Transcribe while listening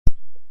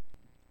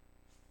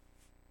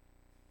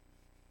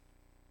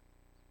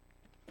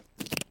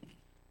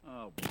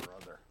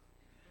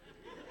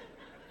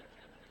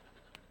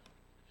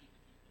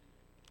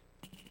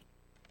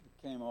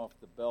came off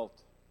the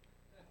belt.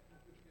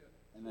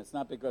 And it's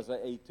not because I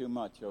ate too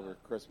much over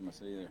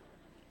Christmas either.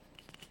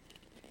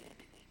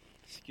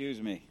 Excuse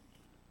me.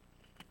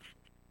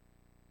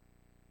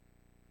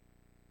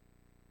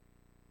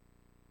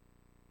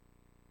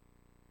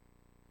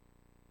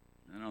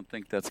 I don't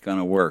think that's going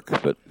to work,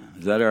 but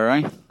is that all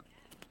right?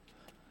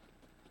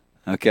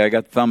 Okay, I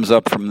got thumbs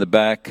up from the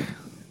back,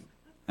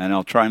 and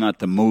I'll try not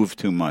to move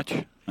too much.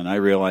 And I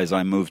realize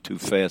I move too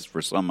fast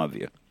for some of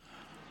you.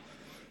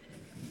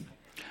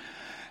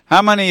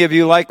 How many of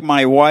you, like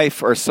my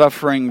wife, are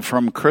suffering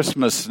from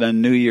Christmas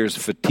and New Year's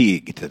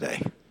fatigue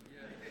today?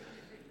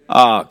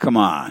 Oh, come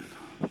on.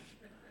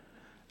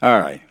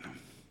 All right.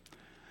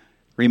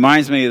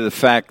 Reminds me of the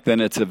fact,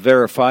 and it's a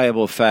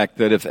verifiable fact,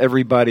 that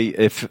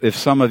if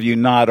some of you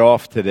nod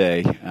off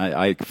today,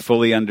 I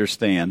fully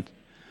understand,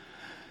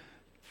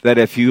 that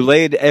if you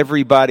laid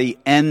everybody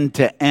end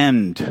to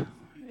end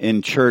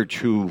in church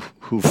who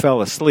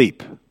fell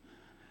asleep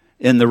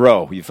in the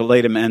row, if you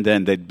laid them end to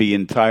end, they'd be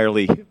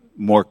entirely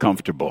more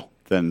comfortable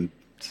than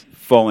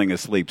falling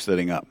asleep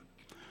sitting up.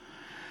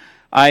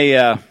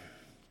 I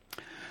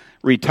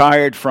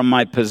retired from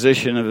my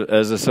position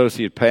as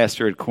associate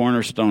pastor at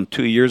Cornerstone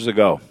 2 years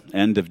ago,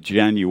 end of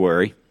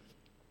January.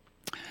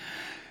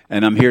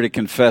 And I'm here to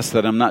confess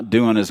that I'm not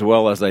doing as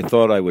well as I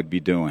thought I would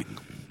be doing.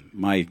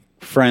 My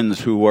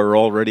friends who were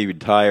already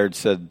retired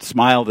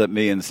smiled at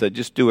me and said,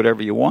 just do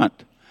whatever you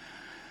want.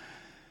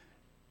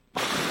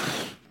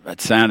 That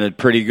sounded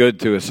pretty good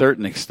to a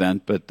certain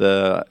extent, but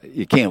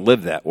you can't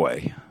live that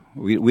way.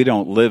 We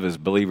don't live as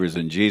believers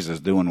in Jesus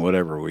doing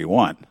whatever we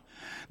want.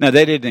 Now,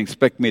 they didn't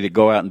expect me to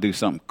go out and do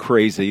something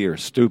crazy or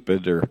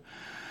stupid or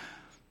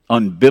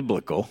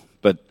unbiblical,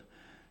 but,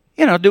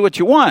 do what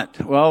you want.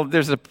 Well,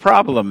 there's a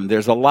problem.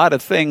 There's a lot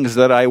of things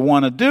that I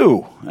want to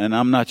do, and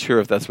I'm not sure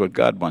if that's what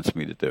God wants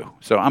me to do.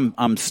 So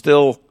I'm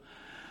still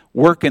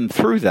working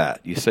through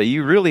that. You say,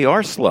 you really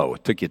are slow.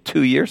 It took you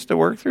 2 years to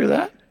work through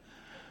that?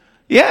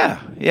 Yeah,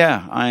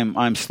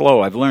 I'm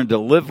slow. I've learned to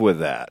live with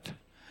that.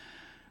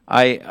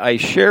 I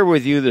share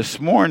with you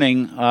this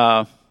morning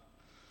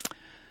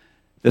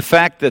the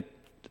fact that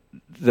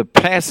the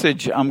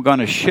passage I'm going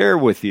to share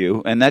with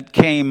you, and that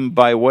came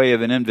by way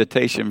of an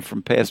invitation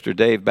from Pastor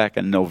Dave back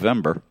in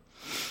November.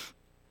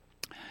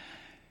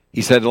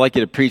 He said, I'd like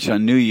you to preach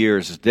on New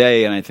Year's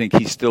Day, and I think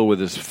he's still with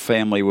his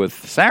family, with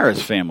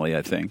Sarah's family,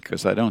 I think,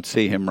 because I don't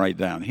see him right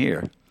down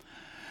here.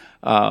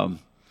 And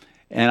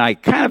I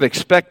kind of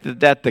expected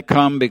that to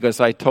come because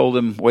I told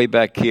him way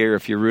back here,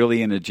 if you're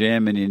really in a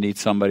jam and you need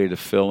somebody to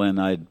fill in,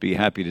 I'd be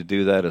happy to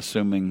do that,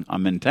 assuming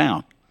I'm in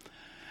town.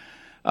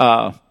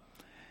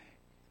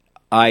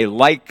 I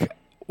like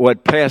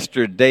what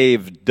Pastor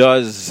Dave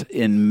does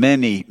in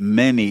many,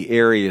 many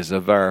areas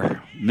of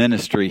our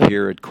ministry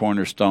here at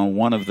Cornerstone.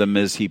 One of them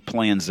is he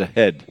plans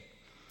ahead.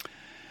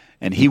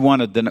 And he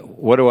wanted to know,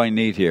 what do I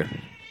need here?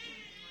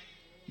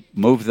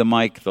 Move the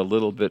mic the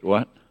little bit,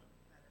 what?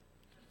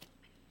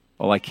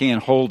 Well, I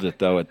can't hold it,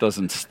 though. It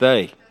doesn't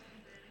stay.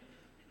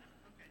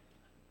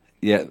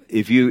 Yeah,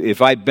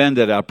 if I bend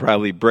it, I'll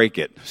probably break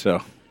it. So,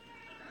 is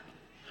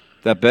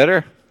that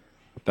better?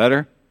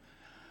 Better?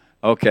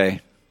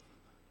 Okay.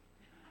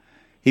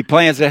 He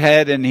plans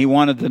ahead, and he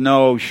wanted to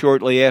know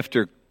shortly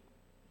after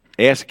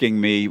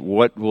asking me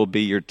what will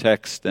be your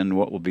text and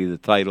what will be the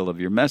title of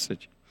your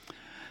message.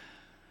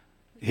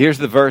 Here's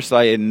the verse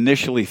I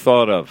initially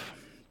thought of.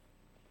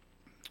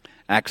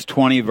 Acts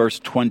 20, verse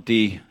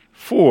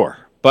 24.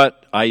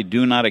 But I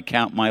do not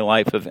account my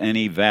life of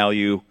any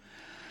value,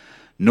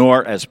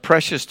 nor as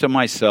precious to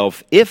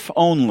myself, if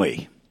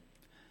only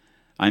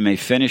I may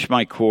finish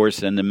my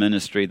course in the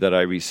ministry that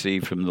I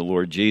received from the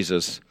Lord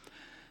Jesus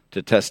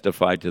to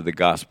testify to the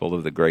gospel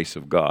of the grace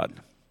of God.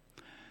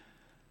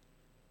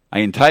 I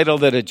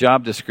entitled it a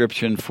job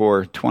description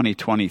for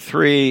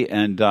 2023,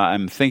 and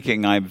I'm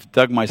thinking I've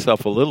dug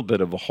myself a little bit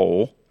of a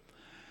hole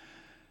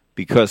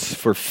because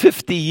for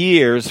 50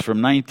 years,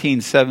 from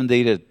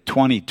 1970 to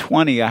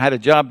 2020, I had a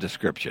job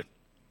description.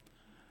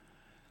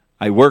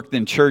 I worked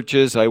in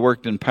churches, I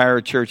worked in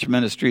parachurch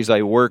ministries,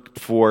 I worked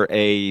for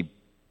a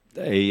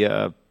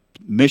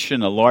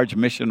mission, a large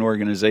mission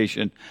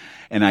organization,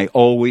 and I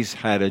always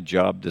had a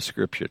job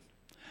description.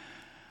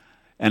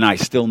 And I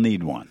still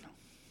need one.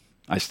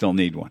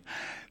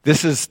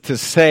 This is to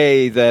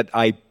say that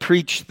I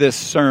preach this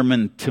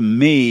sermon to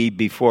me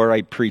before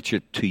I preach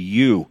it to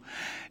you.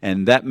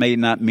 And that may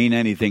not mean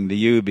anything to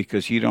you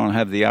because you don't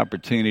have the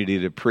opportunity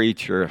to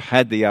preach or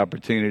had the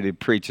opportunity to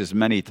preach as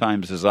many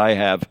times as I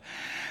have.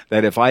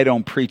 That if I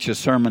don't preach a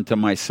sermon to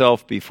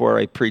myself before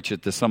I preach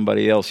it to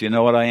somebody else, you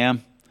know what I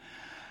am?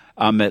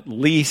 I'm at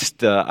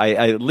least, I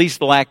at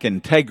least lack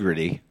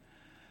integrity,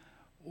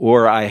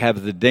 or I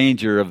have the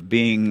danger of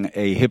being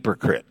a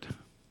hypocrite.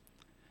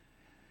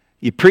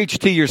 You preach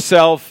to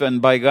yourself, and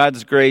by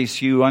God's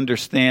grace, you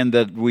understand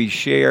that we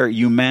share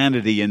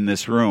humanity in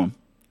this room.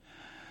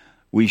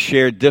 We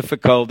share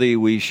difficulty,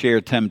 we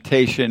share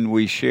temptation,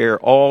 we share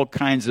all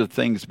kinds of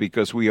things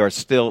because we are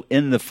still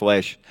in the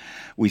flesh.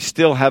 We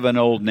still have an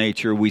old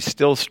nature. We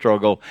still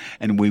struggle.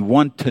 And we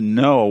want to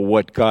know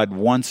what God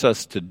wants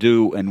us to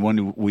do and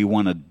when we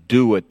want to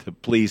do it to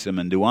please Him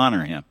and to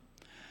honor Him.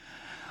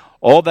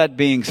 All that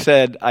being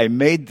said, I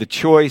made the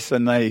choice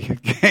and I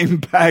came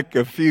back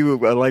a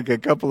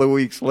couple of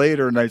weeks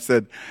later and I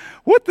said,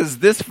 what does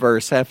this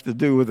verse have to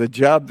do with a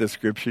job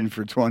description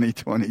for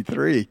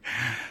 2023?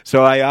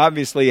 So I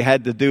obviously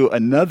had to do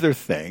another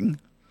thing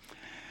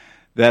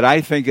that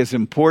I think is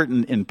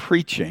important in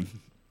preaching.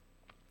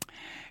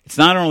 It's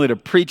not only to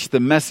preach the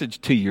message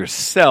to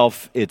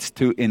yourself, it's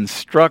to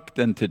instruct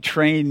and to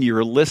train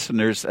your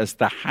listeners as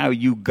to how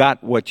you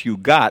got what you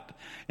got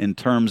in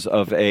terms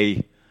of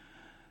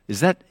is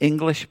that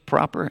English,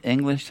 proper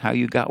English, how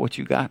you got what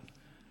you got?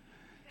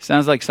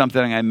 Sounds like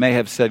something I may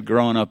have said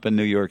growing up in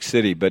New York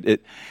City, but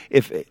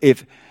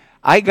if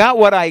I got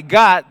what I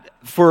got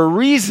for a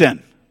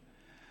reason.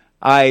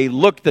 I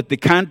looked at the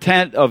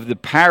content of the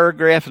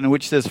paragraph in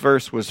which this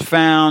verse was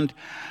found.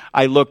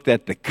 I looked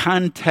at the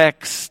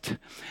context,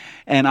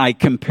 and I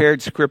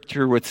compared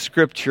Scripture with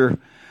Scripture.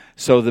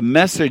 So the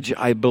message,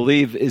 I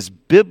believe, is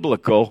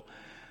biblical,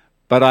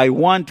 but I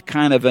want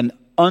kind of an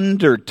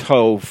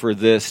undertow for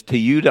this to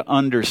you to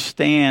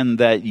understand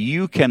that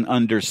you can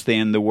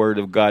understand the Word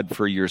of God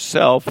for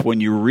yourself when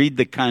you read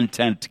the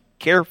content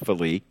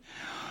carefully,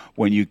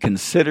 when you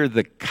consider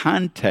the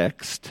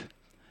context,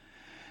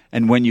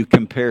 and when you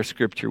compare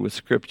Scripture with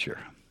Scripture.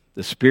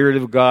 The Spirit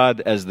of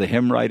God, as the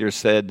hymn writer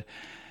said,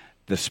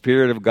 the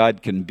Spirit of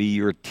God can be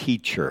your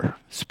teacher.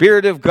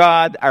 Spirit of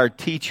God, our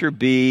teacher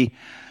be,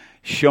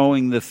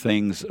 showing the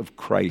things of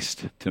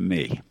Christ to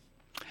me.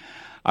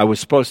 I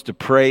was supposed to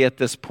pray at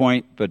this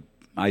point, but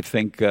I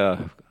think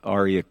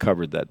Aria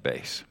covered that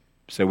base.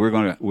 So we're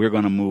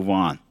going to move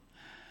on.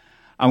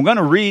 I'm going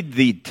to read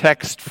the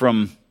text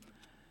from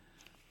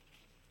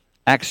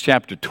Acts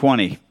chapter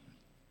 20.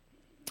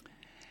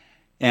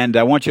 And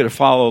I want you to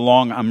follow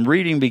along. I'm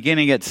reading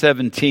beginning at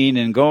 17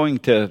 and going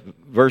to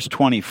verse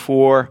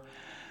 24.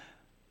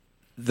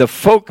 The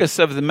focus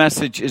of the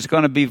message is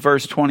going to be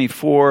verse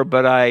 24,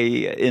 but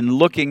in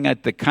looking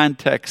at the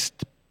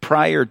context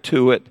prior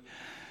to it,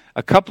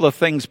 a couple of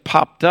things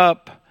popped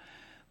up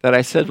that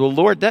I said, well,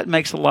 Lord, that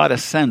makes a lot of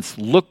sense,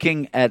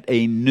 looking at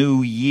a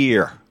new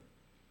year.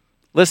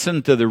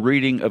 Listen to the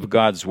reading of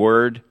God's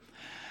Word,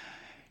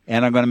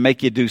 and I'm going to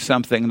make you do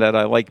something that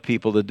I like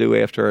people to do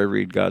after I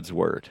read God's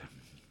Word.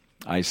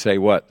 I say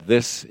what?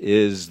 This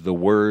is the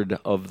word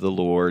of the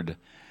Lord,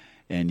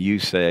 and you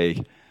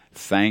say,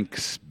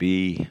 thanks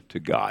be to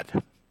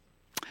God.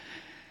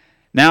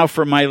 Now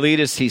for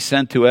Miletus he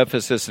sent to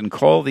Ephesus and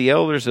called the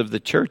elders of the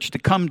church to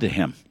come to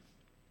him.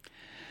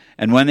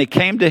 And when they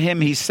came to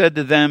him, he said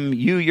to them,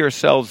 you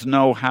yourselves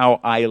know how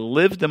I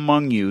lived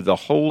among you the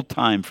whole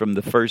time from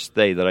the first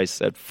day that I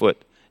set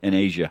foot in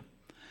Asia,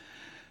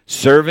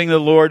 serving the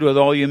Lord with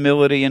all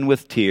humility and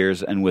with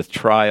tears and with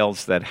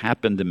trials that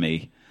happened to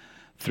me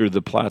through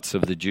the plots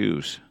of the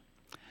Jews.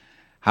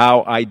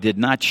 How I did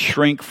not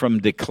shrink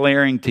from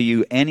declaring to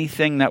you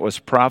anything that was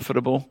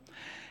profitable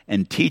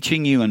and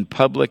teaching you in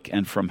public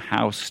and from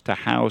house to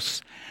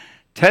house,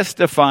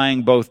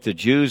 testifying both to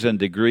Jews and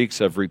to Greeks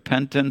of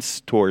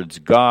repentance towards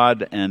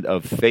God and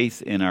of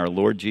faith in our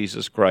Lord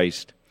Jesus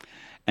Christ.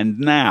 And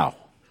now,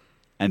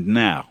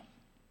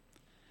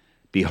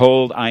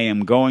 behold, I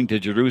am going to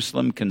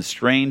Jerusalem,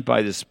 constrained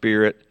by the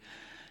Spirit,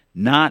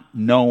 not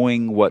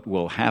knowing what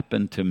will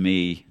happen to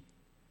me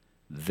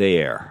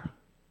there,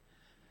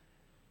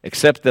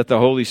 except that the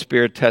Holy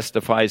Spirit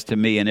testifies to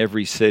me in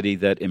every city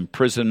that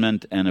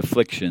imprisonment and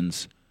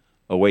afflictions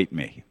await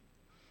me.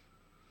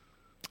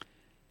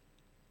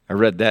 I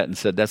read that and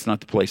said, that's not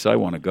the place I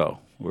want to go,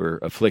 where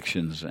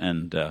afflictions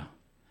and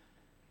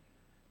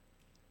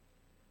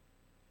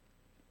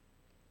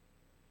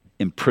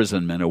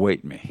imprisonment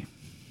await me.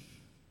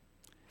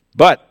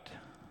 But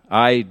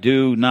I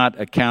do not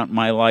account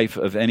my life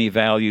of any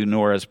value,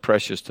 nor as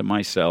precious to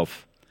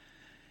myself,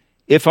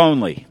 if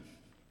only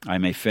I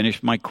may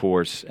finish my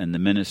course and the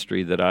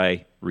ministry that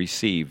I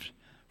received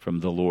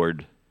from the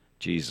Lord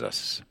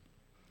Jesus.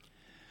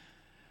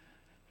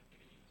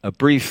 A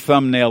brief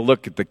thumbnail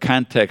look at the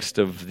context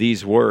of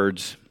these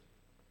words.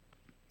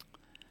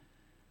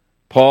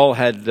 Paul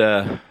had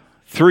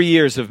 3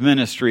 years of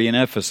ministry in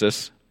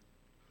Ephesus,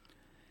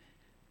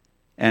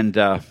 and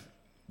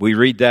we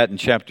read that in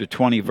chapter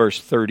 20,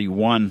 verse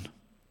 31,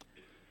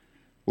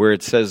 where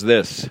it says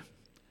this,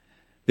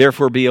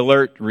 therefore be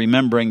alert,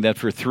 remembering that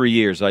for 3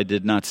 years I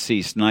did not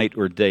cease night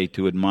or day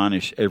to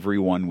admonish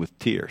everyone with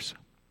tears.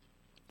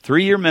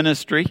 3-year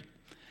ministry.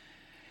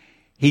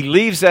 He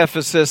leaves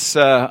Ephesus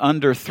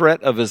under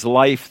threat of his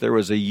life. There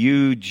was a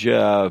huge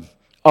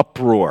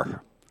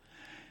uproar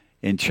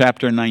in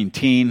chapter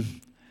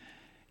 19.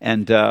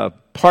 And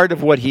part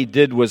of what he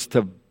did was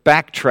to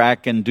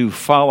backtrack and do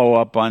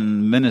follow-up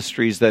on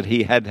ministries that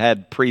he had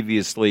had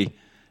previously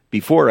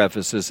before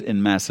Ephesus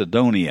in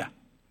Macedonia,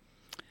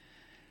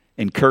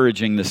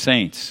 encouraging the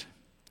saints.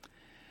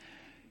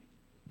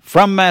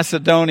 From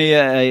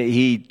Macedonia,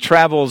 he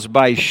travels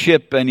by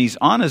ship, and he's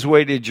on his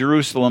way to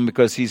Jerusalem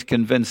because he's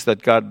convinced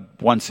that God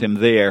wants him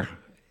there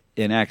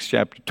in Acts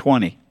chapter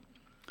 20.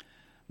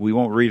 We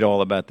won't read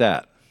all about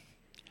that.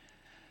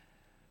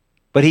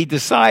 But he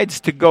decides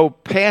to go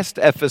past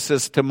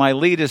Ephesus to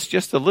Miletus,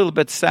 just a little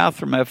bit south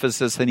from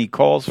Ephesus, and he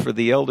calls for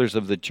the elders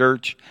of the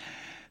church.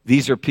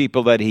 These are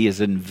people that he has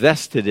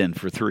invested in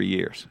for 3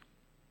 years.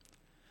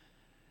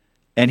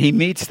 And he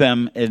meets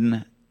them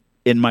in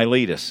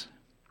Miletus.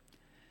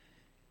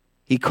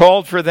 He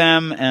called for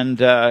them, and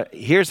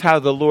here's how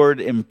the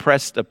Lord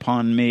impressed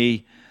upon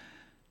me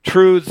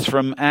truths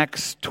from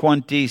Acts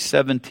 20,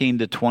 17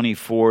 to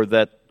 24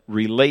 that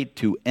relate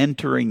to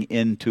entering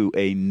into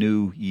a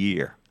new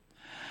year.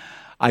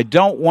 I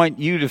don't want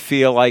you to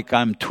feel like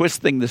I'm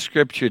twisting the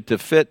scripture to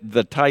fit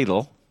the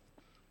title.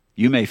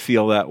 You may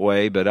feel that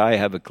way, but I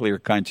have a clear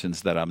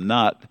conscience that I'm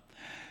not.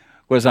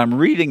 Because I'm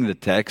reading the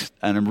text,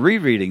 and I'm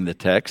rereading the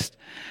text,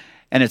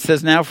 and it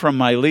says, now from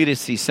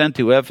Miletus he sent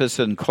to Ephesus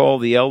and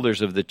called the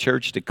elders of the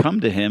church to come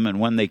to him, and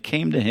when they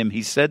came to him,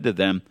 he said to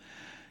them,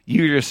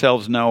 you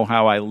yourselves know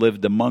how I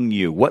lived among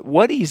you.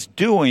 What he's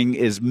doing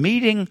is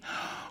meeting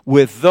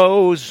with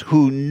those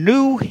who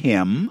knew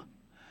him,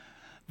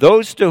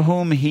 those to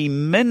whom he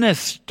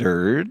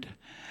ministered,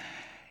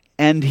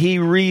 and he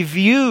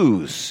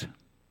reviews.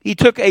 He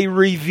took a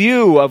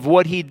review of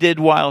what he did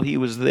while he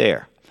was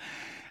there.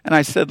 And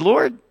I said,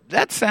 Lord,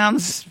 that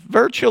sounds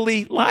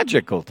virtually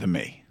logical to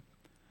me.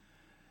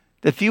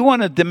 If you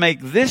wanted to make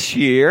this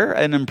year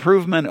an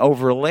improvement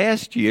over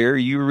last year,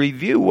 you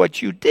review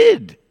what you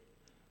did.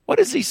 What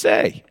does he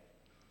say?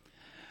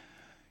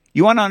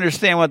 You want to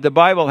understand what the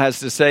Bible has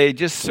to say,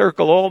 just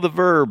circle all the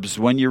verbs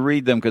when you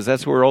read them, because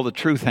that's where all the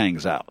truth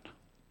hangs out.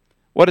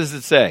 What does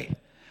it say?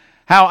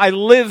 How I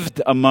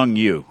lived among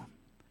you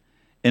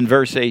in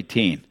verse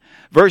 18.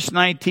 Verse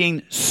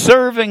 19,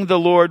 serving the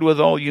Lord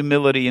with all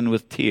humility and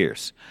with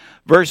tears.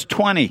 Verse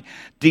 20,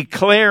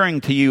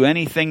 declaring to you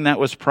anything that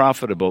was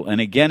profitable.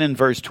 And again in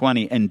verse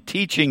 20, and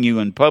teaching you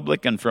in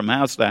public and from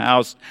house to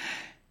house.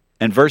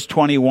 And verse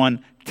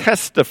 21,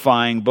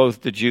 testifying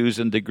both to Jews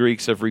and to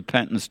Greeks of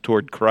repentance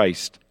toward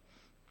Christ,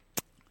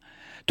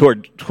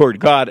 toward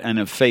God, and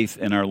of faith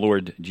in our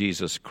Lord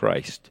Jesus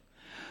Christ.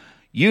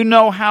 You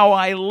know how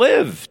I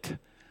lived.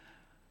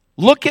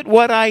 Look at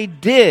what I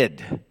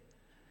did.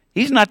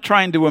 He's not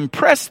trying to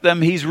impress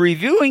them. He's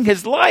reviewing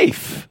his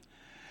life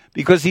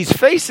because he's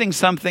facing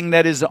something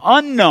that is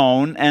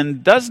unknown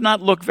and does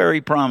not look very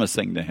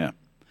promising to him.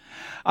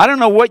 I don't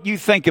know what you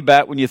think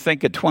about when you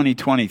think of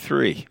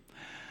 2023.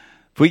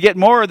 If we get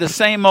more of the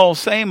same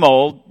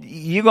old,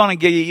 you're going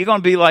to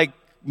be like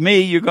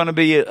me. You're going to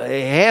be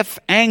half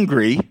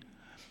angry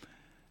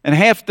and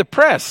half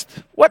depressed.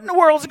 What in the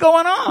world's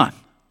going on?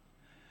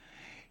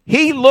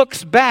 He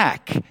looks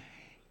back.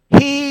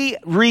 He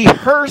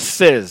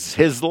rehearses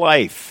his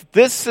life.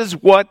 This is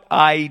what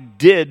I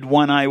did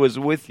when I was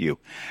with you.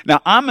 Now,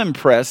 I'm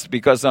impressed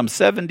because I'm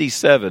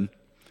 77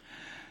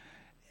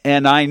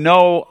 and I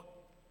know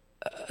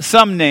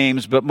some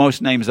names, but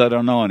most names I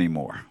don't know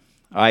anymore.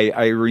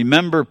 I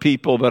remember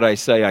people, but I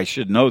say I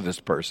should know this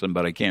person,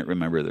 but I can't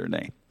remember their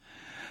name.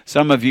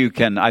 Some of you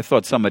can. I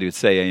thought somebody would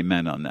say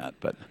amen on that,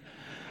 but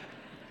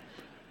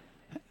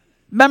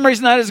memory's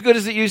not as good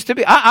as it used to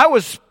be. I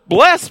was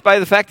blessed by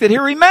the fact that he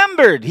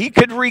remembered. He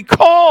could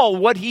recall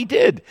what he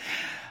did.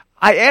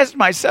 I asked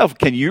myself,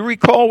 can you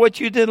recall what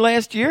you did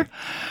last year?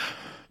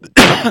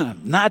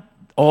 Not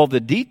all the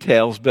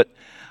details, but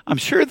I'm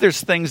sure there's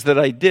things that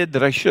I did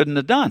that I shouldn't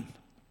have done.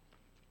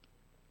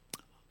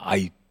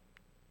 I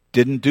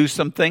didn't do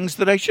some things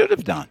that I should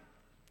have done.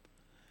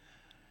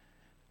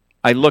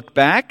 I look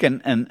back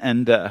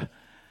and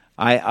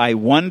I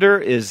wonder,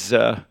 is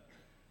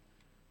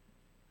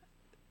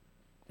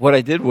what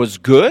I did was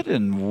good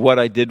and what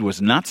I did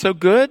was not so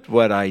good.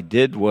 What I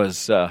did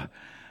was that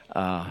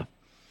I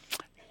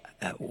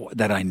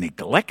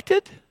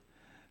neglected.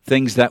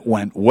 Things that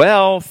went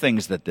well,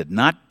 things that did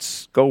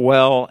not go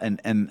well.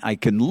 And I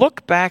can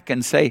look back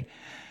and say,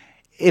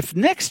 if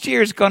next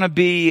year is going to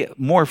be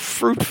more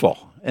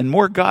fruitful and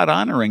more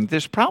God-honoring,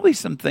 there's probably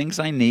some things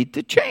I need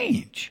to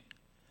change.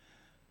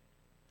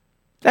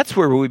 That's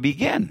where we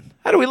begin.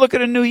 How do we look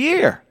at a new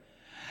year?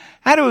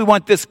 How do we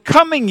want this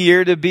coming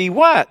year to be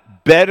what?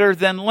 Better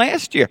than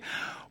last year.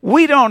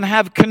 We don't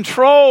have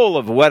control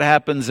of what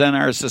happens in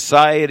our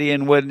society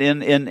and what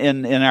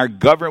in our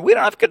government. We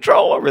don't have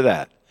control over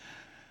that.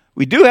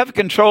 We do have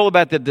control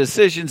about the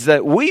decisions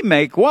that we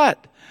make.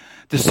 What?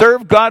 To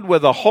serve God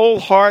with a whole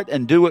heart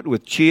and do it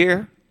with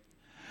cheer.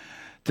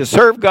 To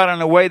serve God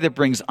in a way that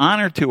brings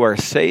honor to our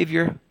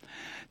Savior.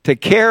 To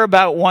care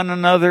about one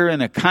another in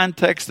a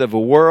context of a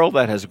world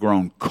that has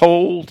grown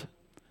cold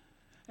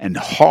and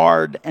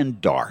hard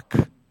and dark.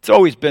 It's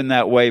always been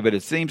that way, but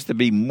it seems to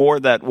be more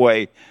that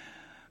way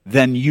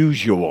than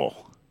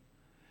usual.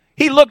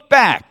 He looked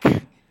back.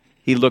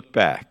 He looked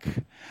back.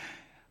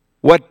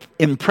 What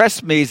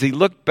impressed me is he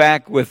looked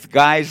back with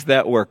guys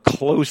that were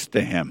close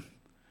to him.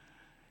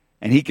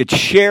 And he could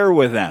share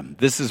with them,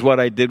 this is what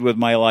I did with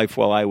my life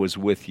while I was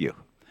with you.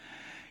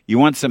 You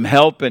want some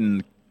help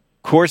in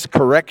course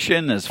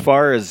correction as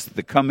far as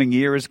the coming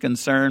year is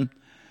concerned?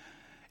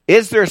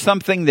 Is there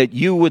something that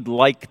you would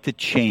like to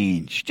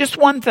change? Just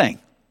one thing.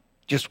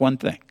 Just one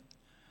thing.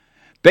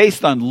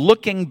 Based on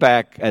looking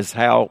back as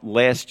how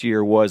last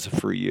year was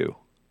for you.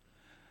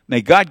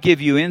 May God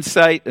give you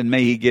insight, and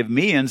may He give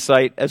me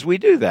insight as we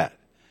do that.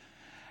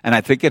 And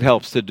I think it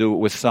helps to do it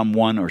with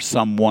someone or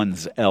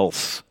someone's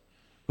else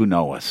who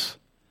know us.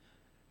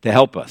 To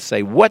help us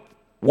say, what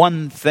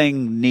one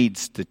thing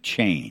needs to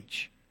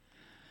change?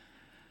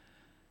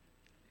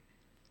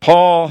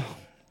 Paul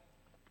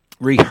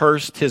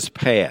rehearsed his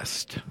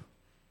past.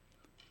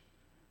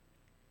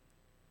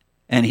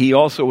 And he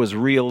also was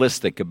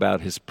realistic about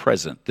his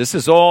present. This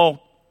is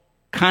all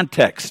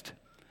context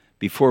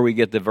before we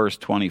get to verse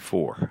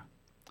 24.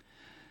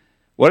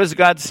 What does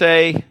God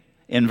say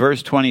in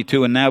verse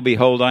 22? And now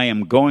behold, I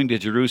am going to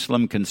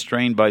Jerusalem,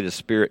 constrained by the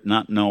Spirit,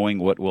 not knowing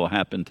what will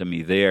happen to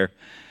me there,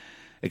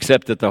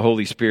 except that the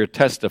Holy Spirit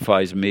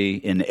testifies me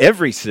in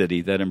every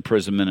city that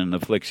imprisonment and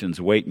afflictions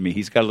await me.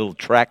 He's got a little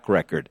track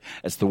record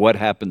as to what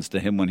happens to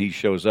him when he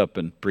shows up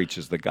and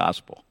preaches the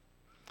gospel.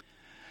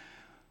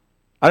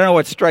 I don't know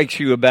what strikes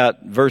you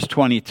about verse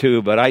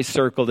 22, but I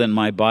circled in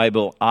my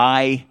Bible,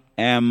 I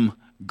am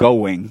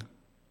going.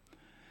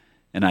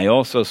 And I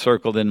also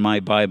circled in my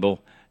Bible,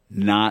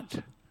 not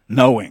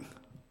knowing.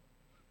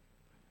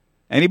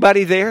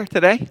 Anybody there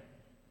today?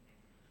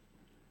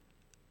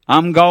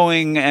 I'm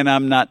going and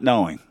I'm not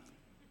knowing.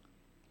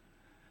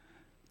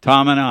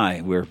 Tom and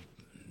I, we're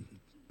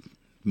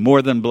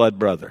more than blood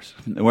brothers.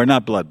 We're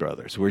not blood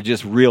brothers. We're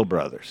just real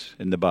brothers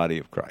in the body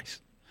of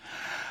Christ.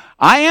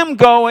 I am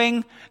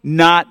going,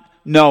 not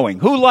knowing.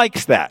 Who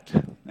likes that?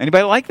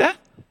 Anybody like that?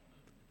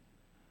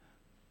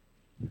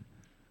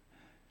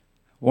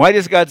 Why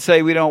does God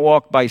say we don't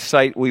walk by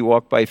sight, we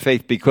walk by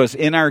faith? Because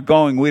in our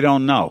going, we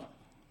don't know.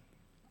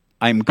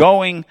 I'm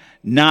going,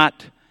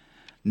 not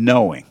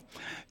knowing.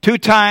 2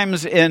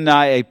 times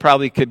I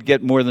probably could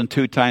get more than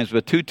 2 times,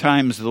 but 2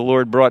 times the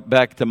Lord brought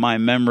back to my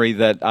memory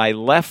that I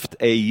left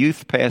a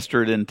youth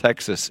pastorate in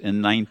Texas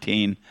in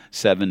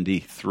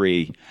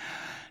 1973,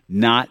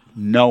 not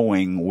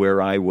knowing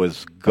where I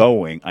was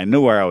going. I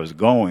knew where I was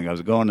going. I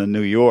was going to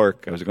New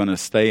York. I was going to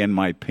stay in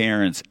my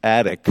parents'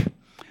 attic.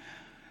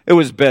 It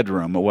was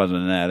bedroom. It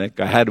wasn't an attic.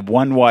 I had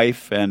 1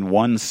 wife and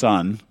 1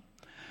 son.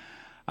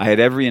 I had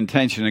every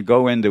intention to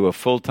go into a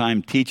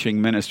full-time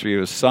teaching ministry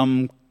of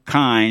some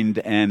kind,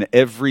 and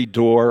every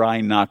door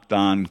I knocked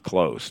on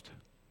closed.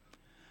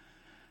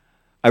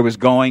 I was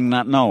going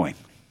not knowing.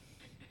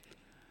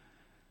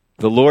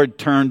 The Lord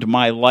turned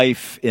my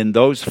life in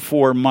those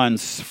 4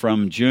 months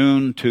from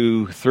June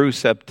through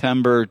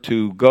September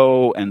to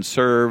go and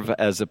serve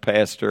as a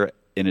pastor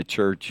in a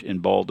church in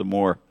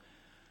Baltimore.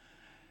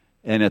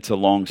 And it's a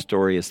long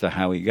story as to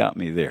how He got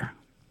me there.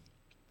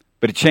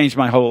 But it changed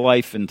my whole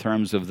life in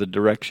terms of the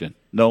direction.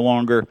 No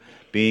longer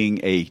being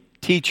a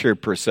teacher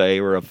per se,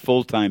 or a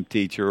full-time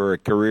teacher or a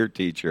career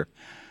teacher,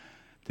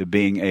 to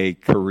being a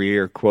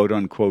career,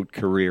 quote-unquote,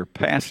 career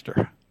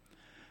pastor.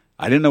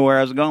 I didn't know where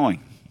I was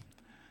going.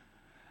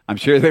 I'm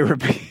sure there were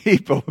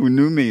people who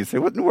knew me and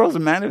said, what in the world's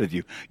the matter with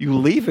you? You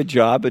leave a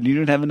job and you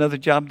don't have another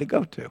job to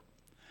go to.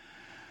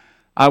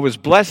 I was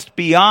blessed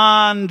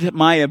beyond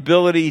my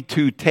ability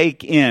to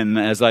take in,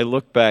 as I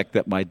look back,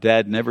 that my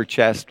dad never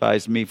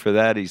chastised me for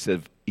that. He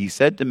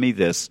said to me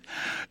this,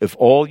 if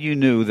all you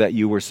knew that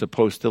you were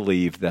supposed to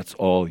leave, that's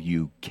all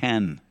you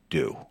can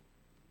do.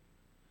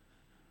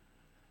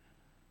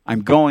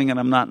 I'm going and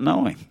I'm not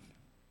knowing.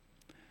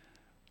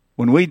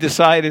 When we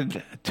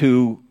decided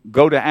to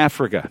go to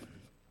Africa,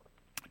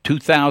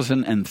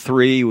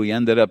 2003, we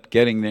ended up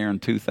getting there in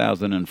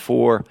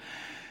 2004.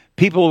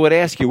 People would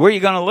ask you, where are you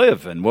going to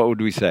live? And what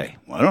would we say?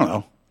 Well, I don't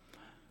know.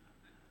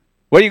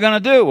 What are you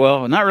going to do?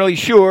 Well, not really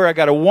sure. I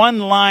got a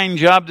 1-line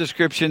job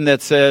description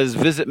that says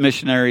visit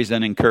missionaries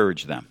and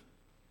encourage them.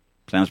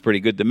 Sounds pretty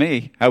good to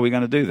me. How are we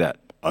going to do that?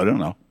 I don't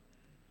know.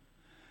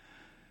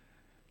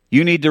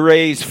 You need to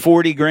raise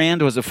 40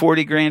 grand. Was it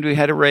 40 grand we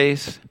had to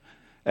raise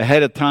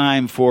ahead of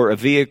time for a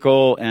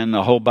vehicle and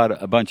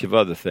a bunch of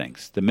other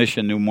things? The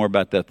mission knew more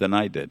about that than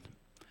I did.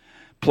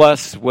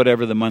 Plus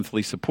whatever the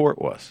monthly support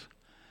was.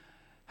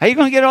 How are you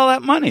going to get all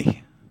that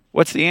money?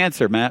 What's the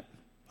answer, Matt?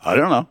 I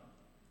don't know.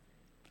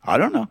 I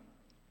don't know.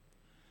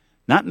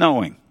 Not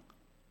knowing.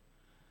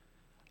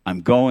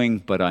 I'm going,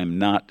 but I'm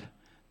not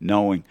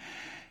knowing.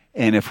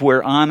 And if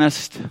we're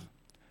honest,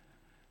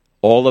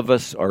 all of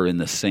us are in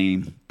the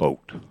same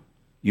boat.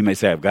 You may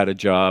say, I've got a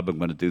job, I'm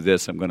going to do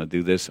this, I'm going to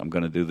do this, I'm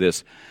going to do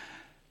this.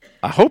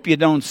 I hope you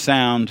don't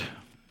sound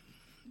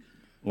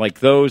like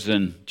those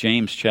in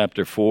James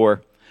chapter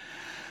 4.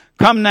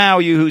 Come now,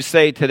 you who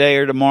say today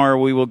or tomorrow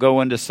we will go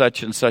into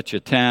such and such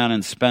a town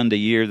and spend a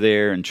year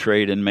there and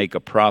trade and make a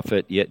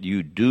profit, yet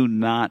you do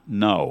not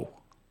know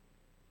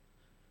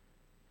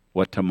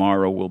what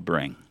tomorrow will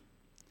bring.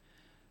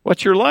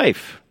 What's your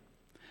life?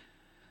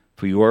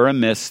 For you are a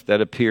mist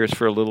that appears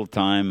for a little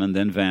time and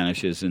then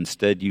vanishes.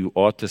 Instead, you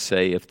ought to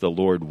say, if the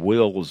Lord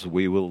wills,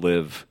 we will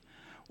live,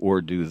 or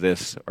do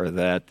this or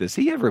that. Does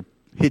He ever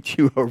hit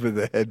you over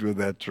the head with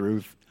that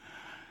truth?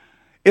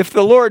 If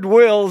the Lord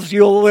wills,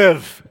 you'll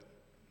live.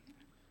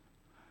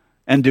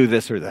 and do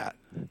this or that.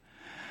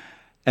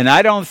 And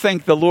I don't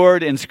think the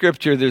Lord in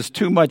Scripture, there's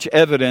too much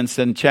evidence,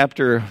 and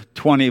chapter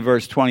 20,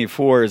 verse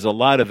 24 is a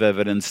lot of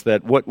evidence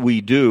that what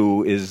we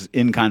do is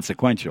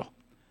inconsequential.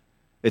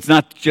 It's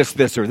not just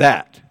this or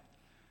that,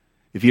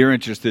 if you're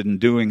interested in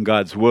doing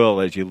God's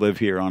will as you live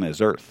here on His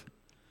earth.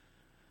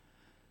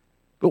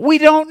 But we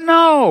don't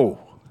know.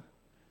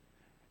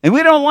 And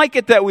we don't like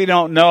it that we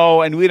don't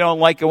know, and we don't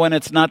like it when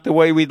it's not the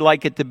way we'd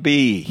like it to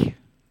be.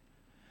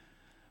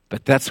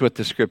 But that's what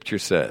the Scripture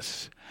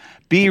says.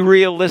 Be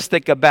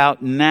realistic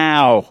about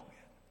now.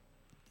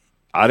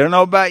 I don't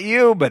know about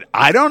you, but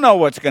I don't know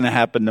what's going to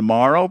happen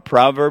tomorrow.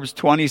 Proverbs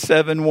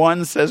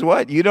 27:1 says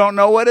what? You don't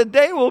know what a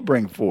day will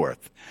bring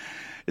forth.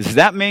 Does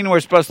that mean we're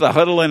supposed to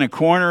huddle in a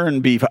corner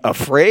and be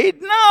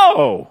afraid?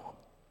 No.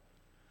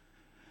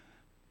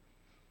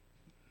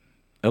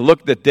 I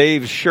looked at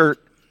Dave's shirt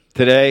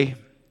today,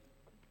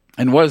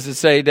 and what does it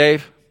say,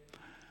 Dave?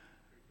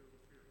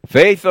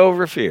 Faith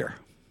over fear.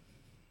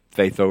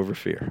 Faith over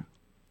fear.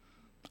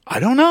 I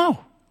don't know.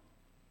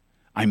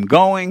 I'm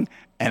going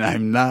and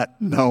I'm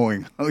not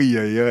knowing.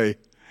 Oy.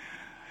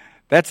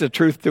 That's a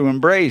truth to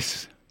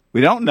embrace. We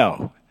don't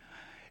know.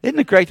 Isn't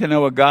it great to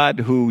know a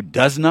God who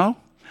does know?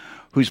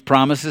 Whose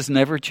promises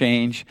never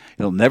change.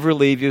 He'll never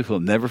leave you.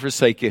 He'll never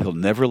forsake you. He'll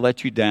never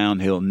let you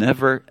down. He'll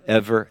never,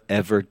 ever,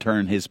 ever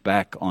turn His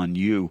back on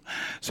you.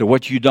 So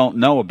what you don't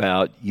know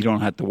about, you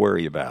don't have to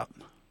worry about.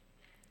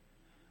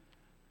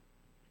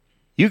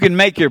 You can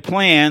make your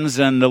plans,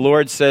 and the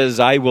Lord says,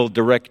 I will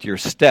direct your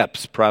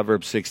steps,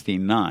 Proverbs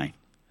 16:9.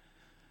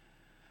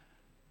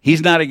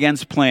 He's not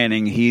against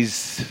planning.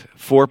 He's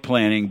for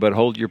planning, but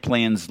hold your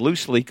plans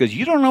loosely because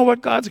you don't know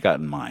what God's got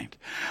in mind.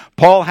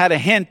 Paul had a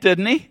hint,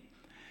 didn't he?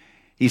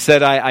 He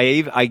said,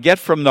 I get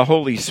from the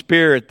Holy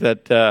Spirit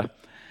that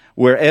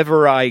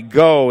wherever I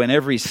go, in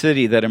every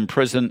city, that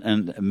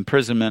imprisonment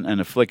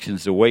and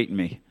afflictions await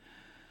me.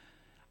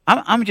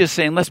 I'm just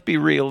saying, let's be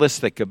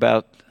realistic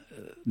about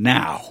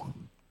now.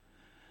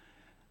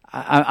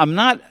 I'm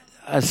not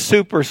a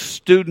super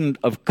student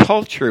of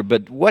culture,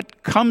 but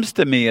what comes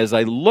to me as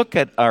I look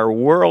at our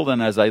world and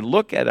as I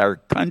look at our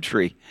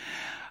country,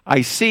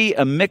 I see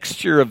a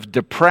mixture of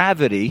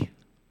depravity.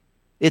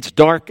 It's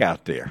dark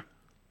out there.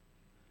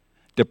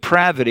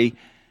 Depravity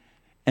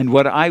and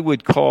what I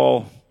would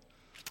call,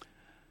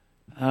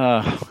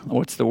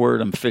 what's the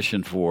word I'm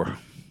fishing for?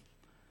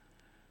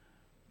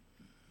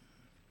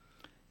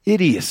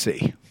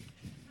 Idiocy.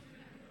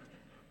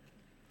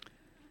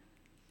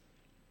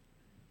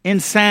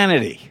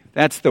 Insanity.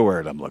 That's the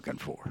word I'm looking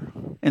for.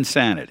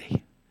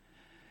 Insanity.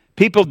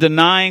 People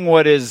denying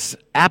what is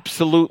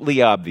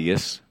absolutely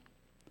obvious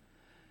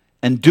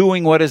and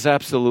doing what is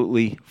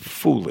absolutely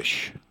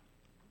foolish.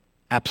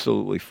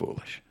 Absolutely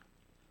foolish.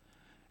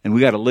 And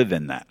we got to live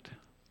in that.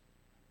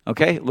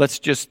 Okay? Let's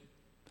just,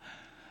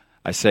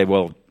 I say,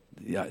 well,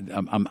 I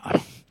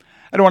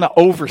don't want to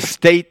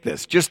overstate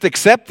this. Just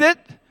accept it?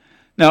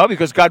 No,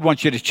 because God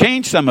wants you to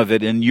change some of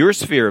it in your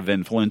sphere of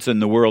influence in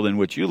the world in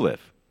which you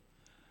live.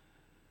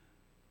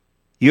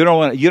 You don't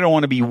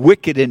want to be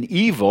wicked and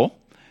evil,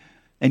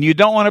 and you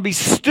don't want to be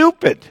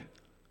stupid.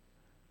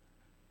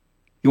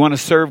 You want to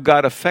serve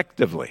God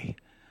effectively.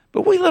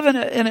 But we live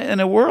in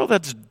a world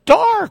that's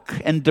dark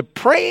and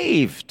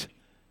depraved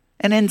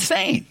and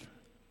insane.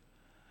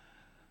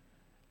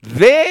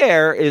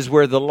 There is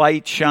where the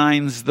light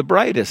shines the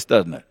brightest,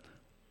 doesn't it?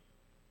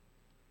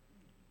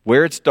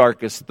 Where it's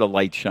darkest, the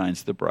light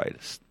shines the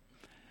brightest.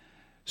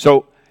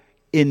 So,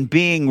 in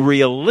being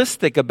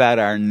realistic about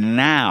our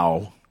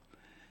now,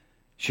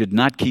 should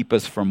not keep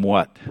us from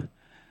what?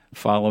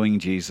 Following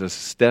Jesus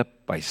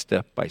step by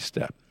step by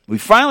step. We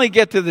finally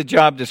get to the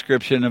job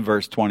description in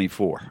verse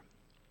 24,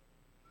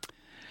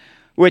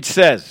 which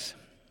says,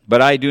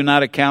 but I do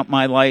not account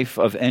my life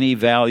of any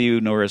value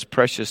nor as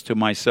precious to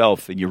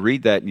myself. And you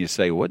read that and you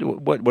say, what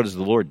is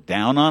the Lord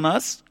down on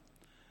us?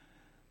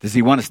 Does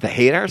He want us to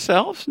hate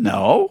ourselves?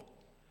 No.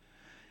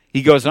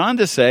 He goes on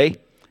to say,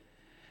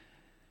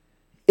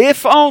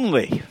 if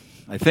only,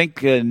 I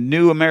think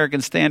New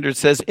American Standard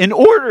says, in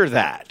order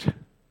that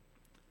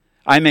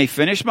I may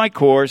finish my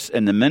course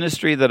and the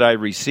ministry that I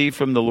received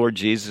from the Lord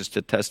Jesus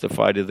to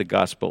testify to the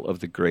gospel of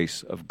the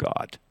grace of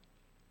God.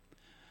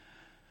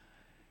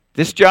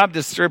 This job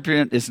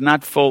description is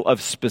not full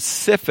of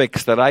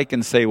specifics that I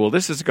can say, well,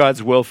 this is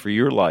God's will for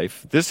your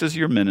life. This is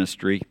your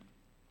ministry.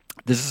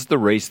 This is the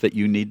race that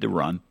you need to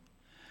run.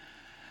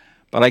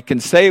 But I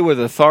can say with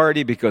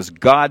authority because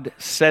God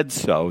said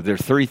so. There are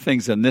 3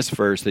 things in this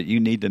verse that you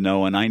need to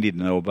know and I need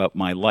to know about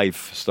my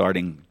life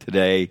starting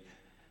today,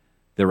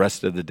 the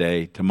rest of the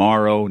day,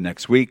 tomorrow,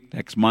 next week,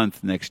 next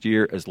month, next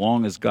year, as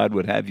long as God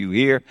would have you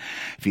here.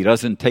 If He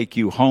doesn't take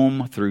you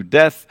home through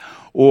death,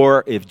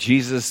 or if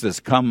Jesus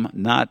does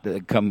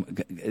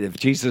if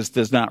Jesus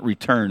does not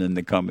return in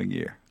the coming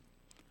year.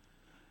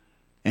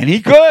 And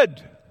He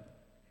could.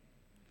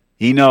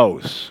 He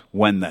knows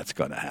when that's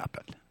going to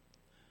happen.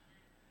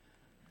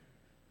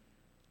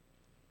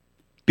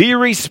 Be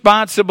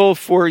responsible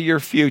for your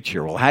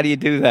future. Well, how do you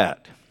do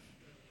that?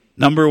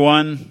 Number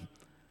 1,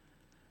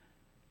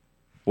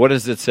 what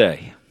does it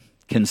say?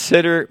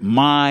 Consider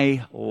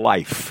my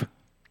life.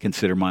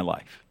 Consider my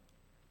life.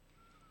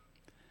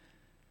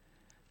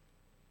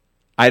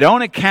 I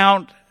don't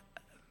add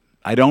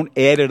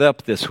it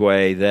up this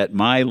way that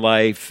my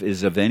life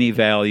is of any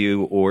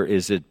value or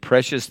is it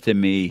precious to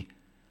me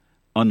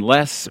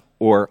unless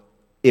or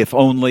if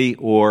only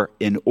or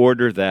in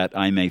order that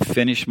I may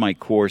finish my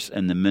course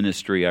and the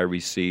ministry I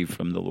receive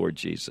from the Lord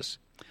Jesus.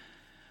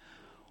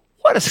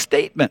 What a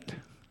statement.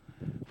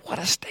 What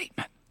a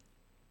statement.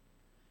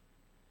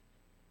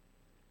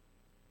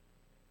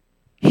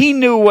 He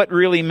knew what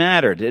really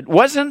mattered. It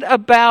wasn't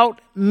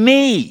about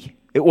me.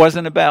 It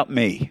wasn't about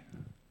me.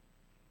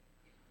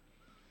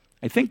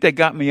 I think they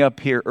got me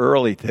up here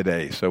early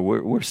today, so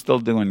we're still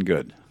doing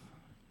good.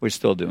 We're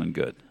still doing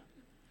good.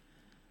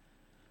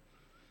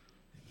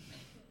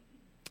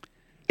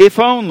 If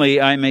only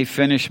I may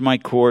finish my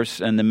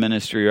course and the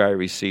ministry I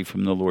receive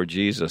from the Lord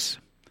Jesus.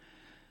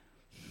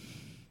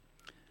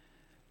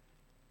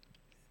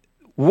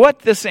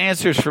 What this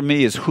answers for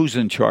me is who's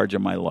in charge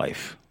of my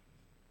life.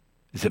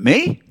 Is it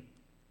me?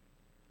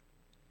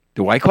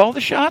 Do I call the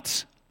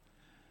shots?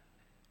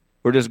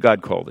 Or does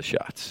God call the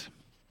shots?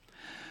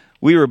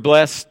 We were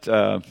blessed.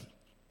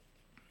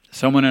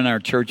 Someone in our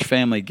church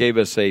family gave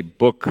us a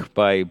book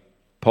by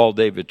Paul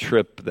David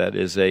Tripp that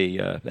is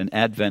an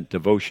Advent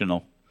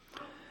devotional.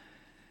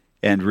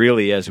 And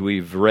really, as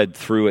we've read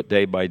through it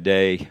day by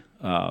day,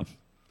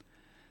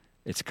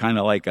 it's kind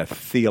of like a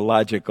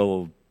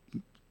theological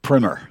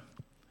primer.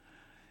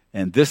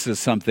 And this is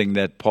something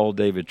that Paul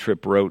David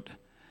Tripp wrote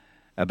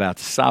about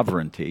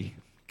sovereignty,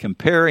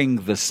 comparing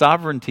the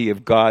sovereignty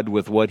of God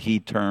with what he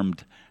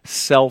termed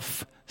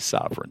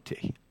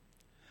self-sovereignty.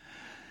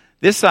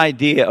 This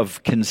idea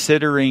of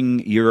considering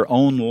your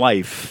own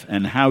life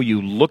and how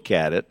you look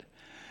at it,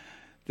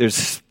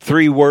 there's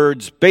three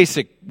words,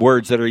 basic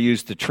words that are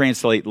used to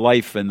translate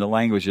life in the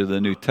language of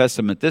the New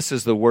Testament. This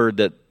is the word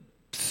that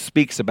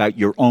speaks about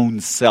your own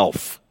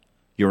self.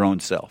 Your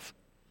own self.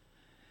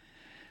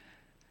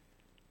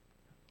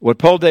 What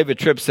Paul David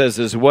Tripp says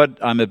is what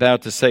I'm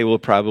about to say will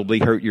probably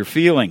hurt your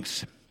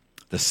feelings.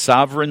 The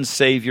sovereign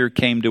Savior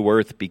came to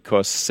earth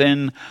because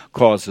sin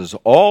causes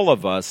all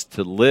of us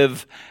to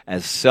live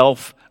as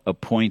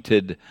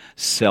self-appointed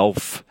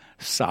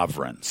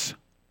self-sovereigns.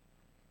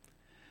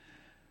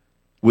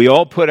 We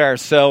all put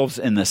ourselves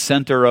in the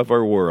center of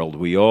our world.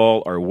 We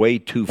all are way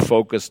too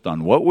focused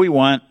on what we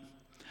want,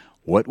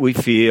 what we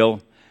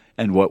feel,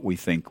 and what we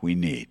think we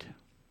need.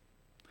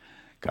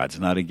 God's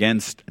not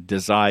against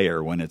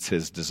desire when it's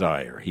his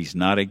desire. He's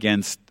not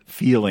against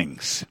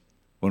feelings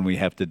when we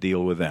have to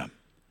deal with them.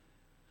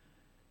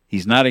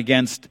 He's not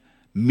against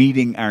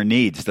meeting our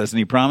needs. Doesn't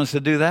he promise to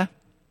do that?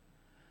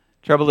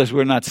 Trouble is,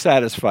 we're not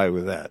satisfied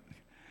with that.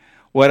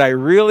 What I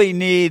really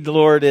need,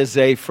 Lord, is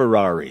a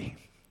Ferrari.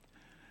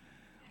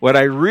 What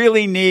I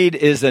really need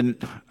is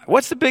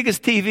what's the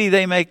biggest TV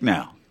they make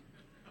now?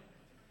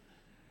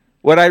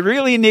 What I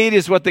really need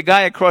is what the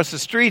guy across the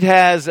street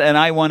has, and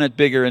I want it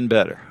bigger and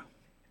better.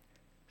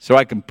 So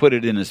I can put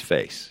it in his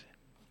face.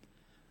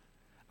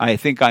 I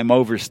think I'm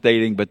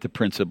overstating, but the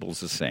principle's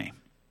the same.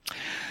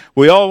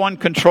 We all want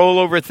control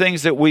over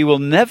things that we will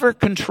never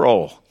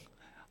control.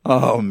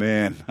 Oh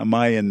man, am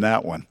I in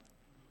that one?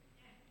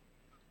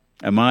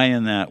 Am I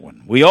in that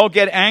one? We all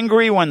get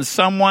angry when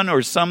someone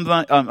or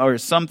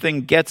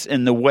something gets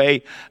in the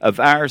way of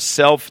our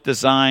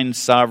self-designed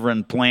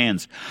sovereign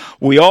plans.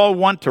 We all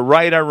want to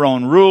write our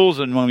own rules,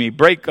 and when we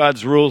break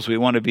God's rules, we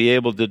want to be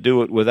able to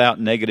do it without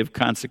negative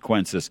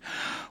consequences.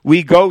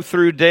 We go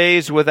through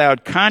days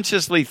without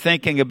consciously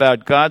thinking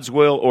about God's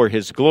will or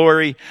his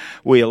glory.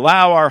 We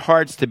allow our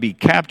hearts to be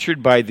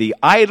captured by the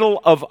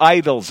idol of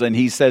idols, and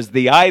he says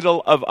the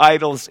idol of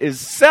idols is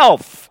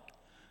self.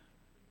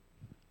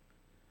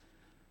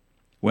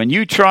 When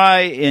you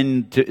buy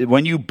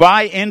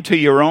into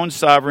your own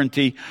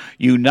sovereignty,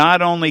 you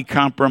not only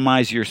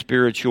compromise your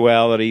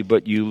spirituality,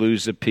 but you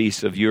lose a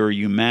piece of your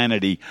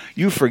humanity.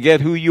 You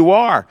forget who you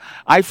are.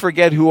 I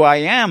forget who I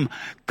am.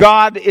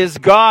 God is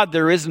God.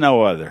 There is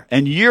no other.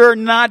 And you're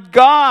not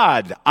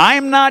God.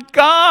 I'm not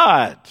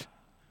God.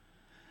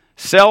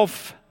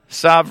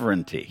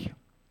 Self-sovereignty.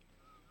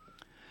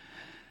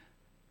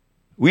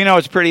 We know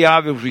it's pretty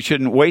obvious we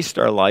shouldn't waste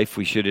our life.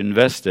 We should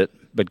invest it.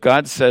 But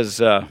God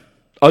says,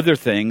 other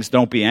things,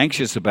 don't be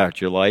anxious about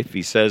your life.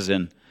 He says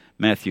in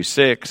Matthew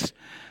 6,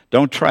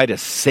 don't try to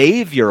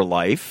save your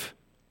life.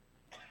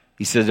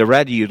 He says, I'd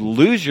rather you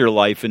lose your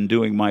life in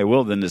doing my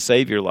will than to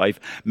save your life,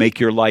 make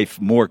your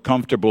life more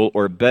comfortable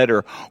or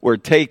better, or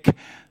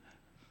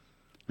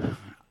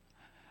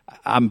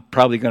I'm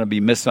probably going to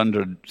be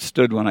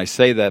misunderstood when I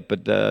say that,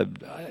 but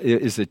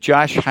is it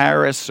Josh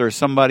Harris or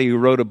somebody who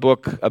wrote a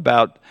book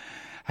about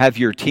have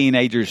your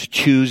teenagers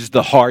choose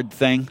the hard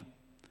thing?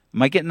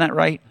 Am I getting that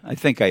right? I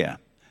think I am.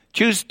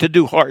 Choose to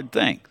do hard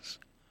things.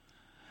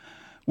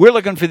 We're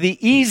looking for the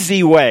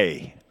easy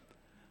way.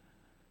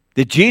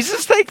 Did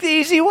Jesus take the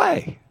easy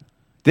way?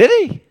 Did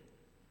he?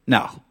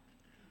 No.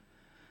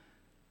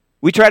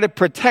 We try to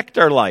protect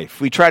our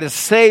life. We try to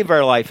save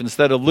our life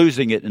instead of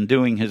losing it and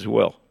doing his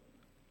will.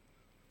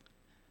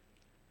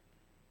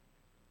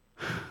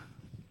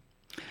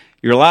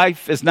 Your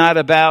life is not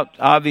about,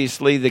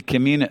 obviously,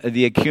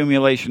 the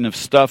accumulation of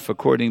stuff,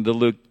 according to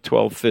Luke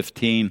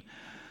 12:15,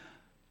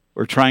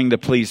 or trying to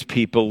please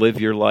people. Live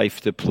your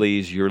life to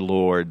please your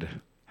Lord.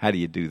 How do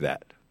you do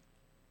that?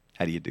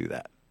 How do you do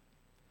that?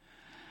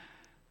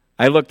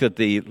 I looked at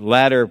the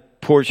latter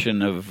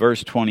portion of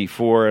verse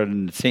 24,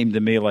 and it seemed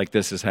to me like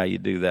this is how you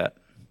do that.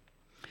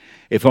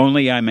 If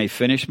only I may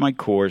finish my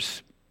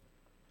course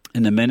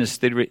in the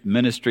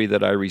ministry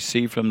that I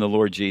received from the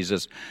Lord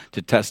Jesus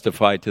to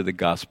testify to the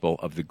gospel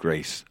of the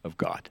grace of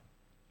God.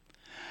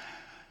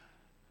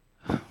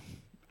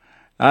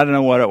 I don't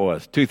know what it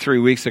was.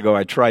 2-3 weeks ago,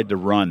 I tried to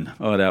run.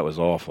 Oh, that was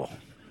awful.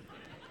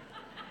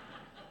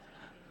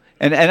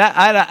 And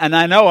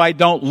I know I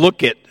don't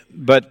look it,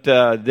 but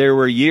there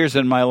were years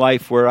in my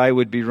life where I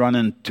would be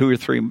running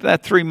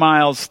 3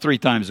 miles 3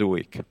 times a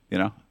week, you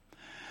know.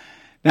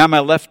 Now my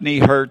left knee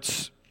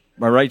hurts,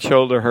 my right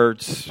shoulder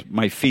hurts,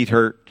 my feet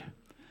hurt.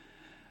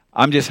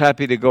 I'm just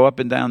happy to go up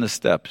and down the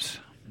steps.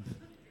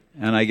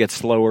 And I get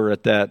slower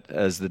at that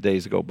as the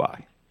days go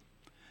by.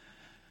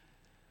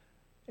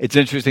 It's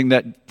interesting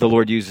that the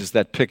Lord uses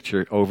that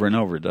picture over and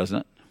over, doesn't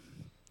it?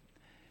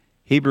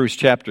 Hebrews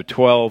chapter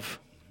 12,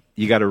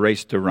 you got a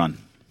race to run.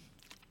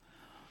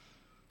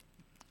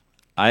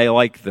 I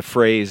like the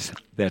phrase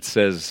that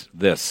says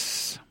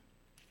this.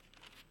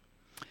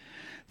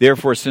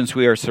 Therefore, since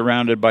we are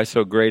surrounded by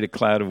so great a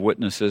cloud of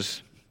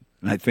witnesses,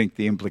 and I think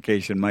the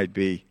implication might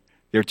be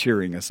they're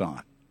cheering us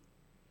on.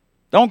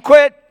 Don't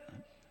quit.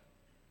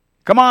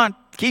 Come on,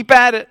 keep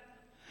at it.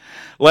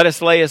 Let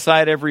us lay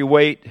aside every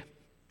weight,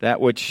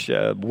 that which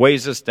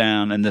weighs us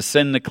down, and the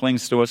sin that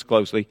clings to us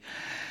closely.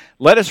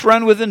 Let us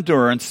run with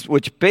endurance,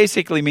 which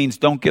basically means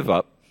don't give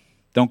up,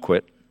 don't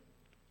quit.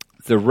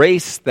 The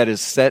race that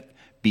is set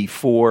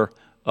before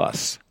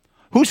us.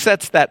 Who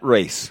sets that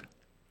race?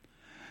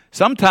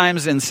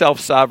 Sometimes in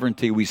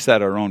self-sovereignty we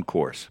set our own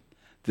course.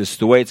 This is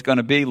the way it's going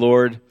to be,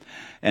 Lord.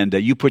 And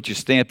you put your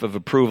stamp of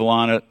approval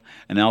on it,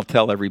 and I'll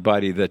tell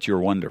everybody that you're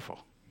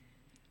wonderful.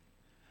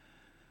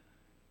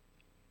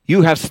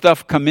 You have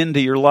stuff come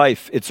into your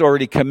life. It's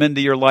already come into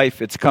your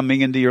life. It's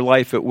coming into your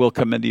life. It will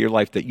come into your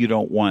life that you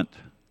don't want.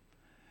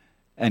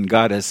 And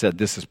God has said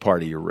this is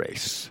part of your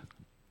race.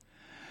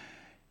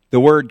 The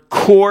word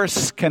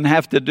course can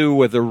have to do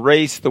with a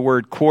race. The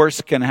word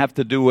course can have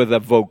to do with a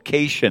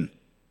vocation.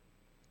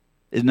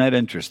 Isn't that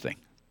interesting?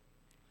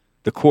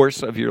 The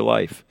course of your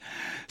life.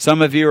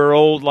 Some of you are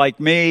old like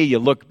me. You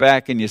look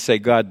back and you say,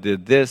 God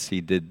did this,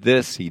 He did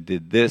this, He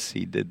did this,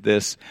 He did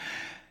this.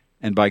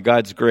 And by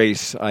God's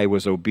grace, I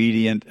was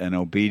obedient and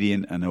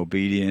obedient and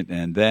obedient.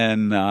 And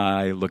then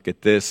I look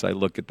at this, I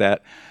look at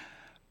that.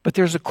 But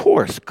there's a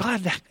course.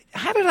 God,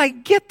 how did I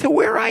get to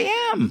where I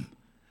am?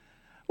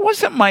 It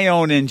wasn't my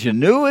own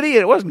ingenuity.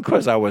 It wasn't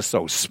because I was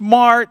so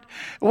smart.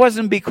 It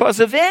wasn't because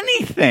of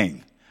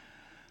anything.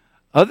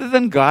 Other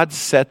than God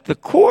set the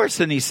course.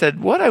 And He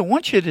said, what I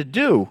want you to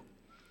do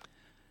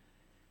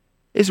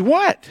is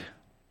what?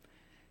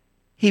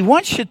 He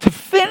wants you to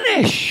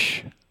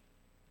finish.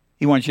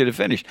 He wants you to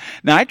finish.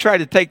 Now, I try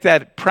to take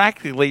that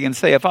practically and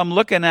say, if I'm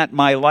looking at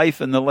my life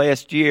in the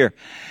last year,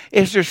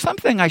 is there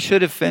something I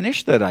should have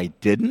finished that I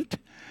didn't?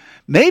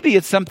 Maybe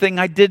it's something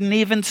I didn't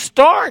even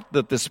start,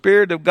 that the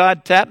Spirit of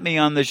God tapped me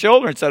on the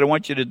shoulder and said, I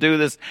want you to do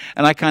this,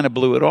 and I kind of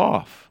blew it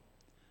off.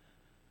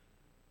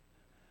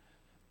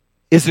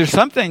 Is there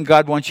something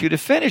God wants you to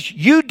finish?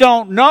 You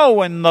don't know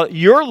when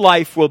your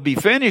life will be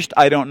finished.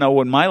 I don't know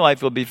when my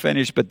life will be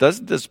finished. But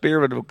doesn't the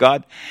Spirit of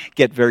God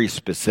get very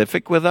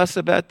specific with us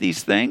about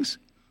these things?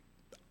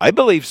 I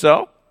believe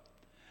so.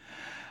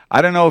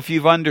 I don't know if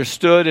you've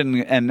understood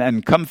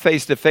and come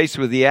face to face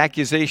with the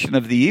accusation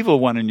of the evil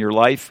one in your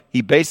life.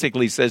 He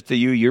basically says to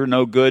you, you're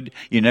no good.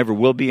 You never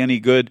will be any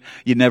good.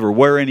 You never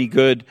were any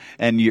good.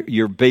 And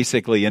you're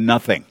basically a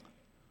nothing.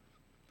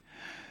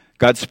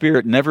 God's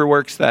Spirit never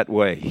works that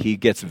way. He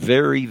gets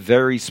very,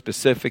 very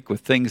specific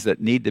with things that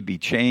need to be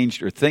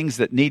changed or things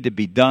that need to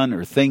be done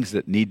or things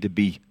that need to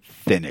be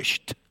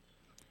finished.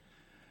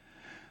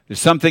 There's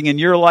something in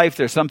your life,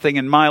 there's something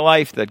in my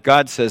life that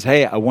God says,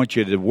 hey, I want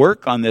you to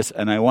work on this,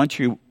 and I want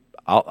you,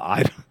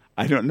 I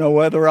don't know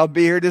whether I'll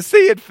be here to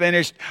see it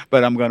finished,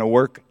 but I'm going to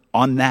work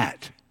on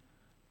that.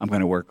 I'm going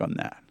to work on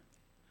that.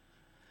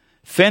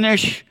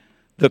 Finish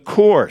the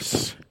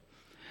course.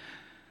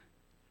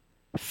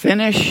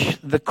 Finish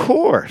the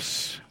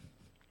course.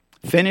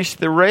 Finish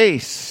the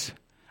race.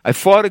 I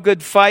fought a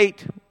good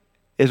fight,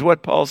 is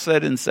what Paul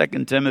said in 2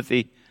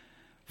 Timothy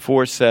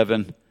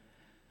 4:7.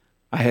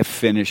 I have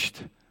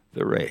finished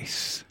the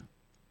race.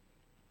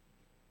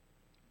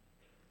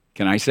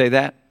 Can I say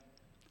that?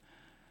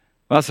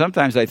 Well,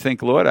 sometimes I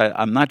think, Lord,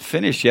 I'm not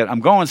finished yet. I'm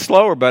going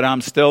slower, but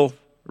I'm still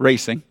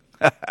racing.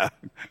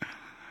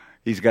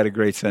 He's got a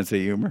great sense of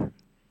humor.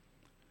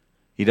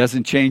 He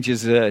doesn't change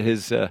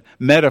his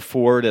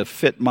metaphor to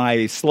fit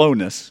my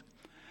slowness.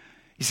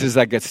 He says,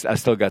 I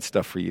still got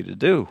stuff for you to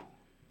do,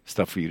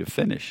 stuff for you to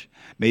finish.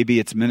 Maybe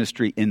it's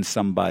ministry in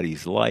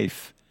somebody's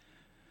life.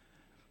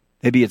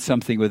 Maybe it's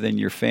something within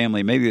your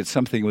family. Maybe it's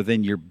something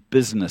within your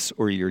business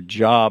or your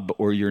job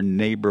or your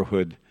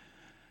neighborhood.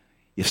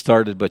 You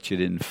started, but you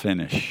didn't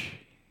finish.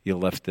 You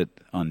left it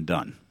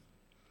undone.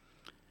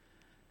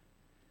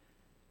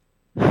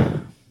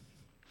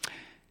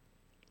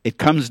 It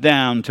comes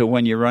down to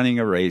when you're running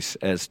a race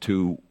as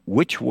to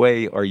which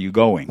way are you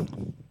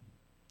going?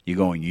 You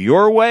going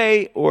your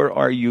way or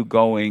are you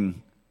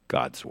going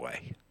God's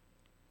way?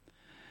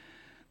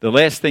 The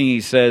last thing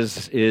he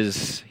says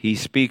is he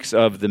speaks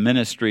of the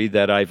ministry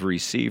that I've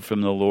received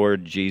from the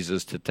Lord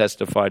Jesus to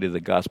testify to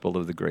the gospel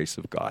of the grace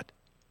of God.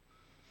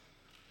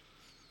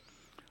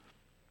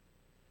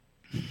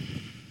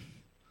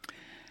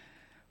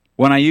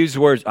 When I use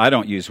words, I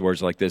don't use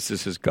words like this.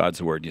 This is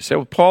God's word. You say,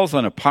 well, Paul's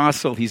an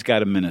apostle. He's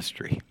got a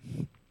ministry.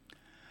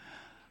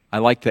 I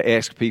like to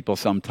ask people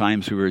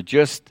sometimes who are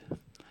just,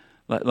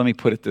 let me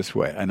put it this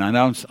way, and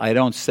I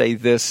don't say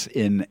this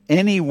in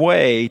any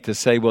way to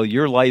say, well,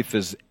 your life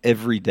is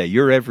everyday.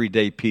 You're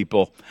everyday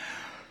people.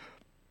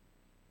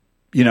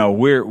 You know,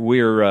 we're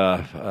what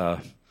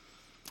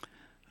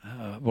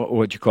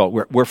you call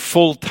it? We're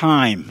full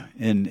time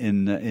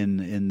in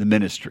the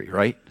ministry,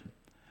 right?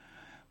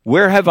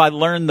 Where have I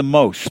learned the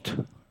most?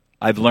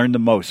 I've learned the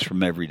most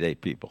from everyday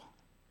people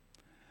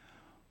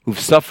who've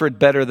suffered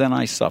better than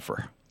I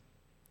suffer.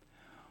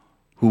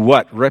 Who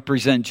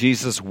represent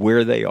Jesus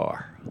where they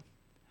are.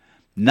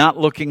 Not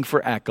looking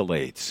for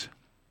accolades.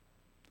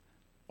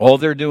 All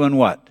they're doing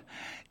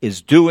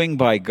is doing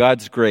by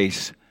God's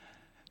grace,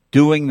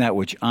 doing that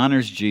which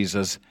honors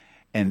Jesus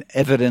and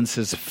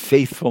evidences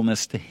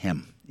faithfulness to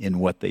Him in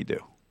what they do.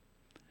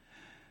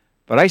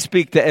 But I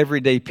speak to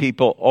everyday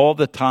people all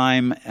the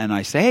time, and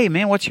I say, hey,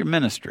 man, what's your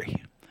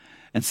ministry?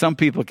 And some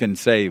people can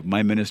say,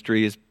 my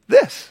ministry is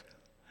this.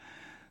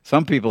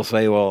 Some people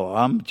say, well,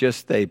 I'm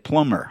just a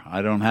plumber.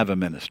 I don't have a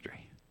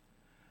ministry.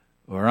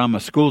 Or I'm a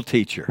school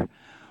teacher.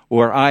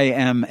 Or I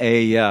am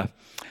a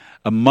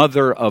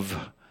mother of,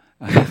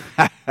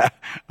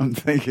 I'm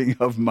thinking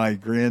of my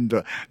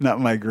granddaughter, not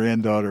my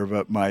granddaughter,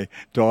 but my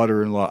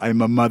daughter-in-law.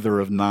 I'm a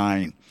mother of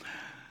 9.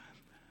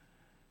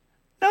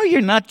 No,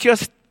 you're not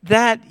just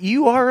that.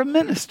 You are a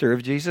minister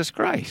of Jesus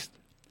Christ.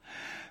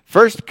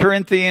 1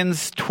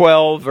 Corinthians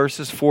 12,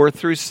 verses 4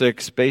 through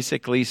 6,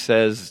 basically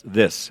says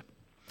this.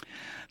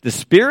 The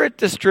Spirit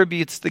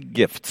distributes the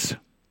gifts.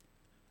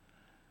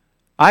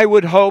 I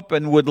would hope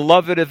and would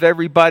love it if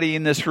everybody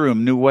in this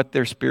room knew what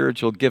their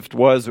spiritual gift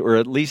was, or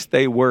at least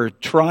they were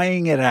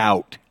trying it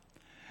out.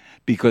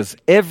 Because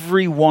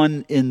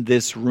everyone in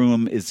this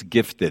room is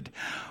gifted.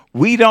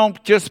 We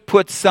don't just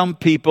put some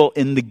people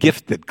in the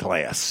gifted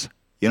class.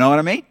 You know what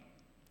I mean?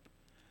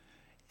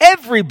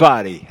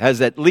 Everybody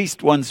has at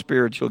least one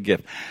spiritual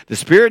gift. The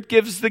Spirit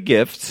gives the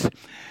gifts.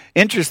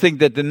 Interesting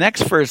that the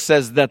next verse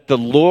says that the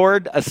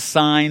Lord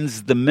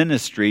assigns the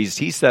ministries.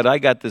 He said, I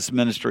got this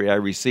ministry. I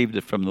received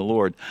it from the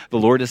Lord. The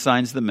Lord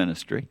assigns the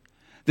ministry.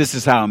 This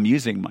is how I'm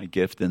using my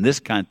gift in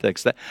this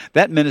context.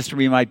 That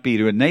ministry might be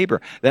to a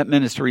neighbor. That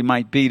ministry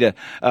might be to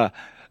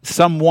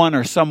someone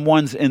or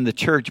someone's in the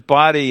church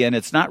body, and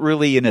it's not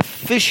really an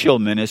official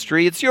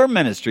ministry. It's your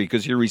ministry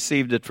because you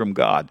received it from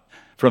God,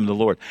 from the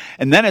Lord.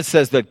 And then it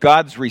says that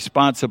God's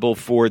responsible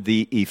for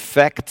the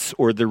effects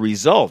or the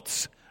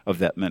results of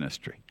that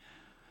ministry.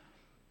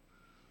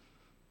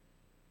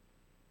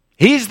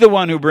 He's the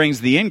one who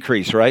brings the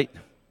increase, right?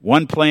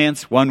 One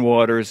plants, one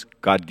waters,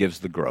 God gives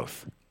the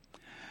growth.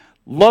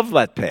 Love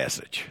that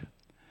passage.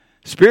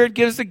 Spirit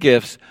gives the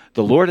gifts,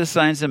 the Lord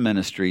assigns the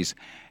ministries,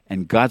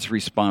 and God's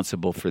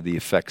responsible for the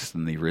effects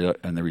and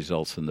the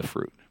results and the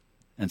fruit.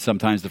 And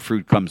sometimes the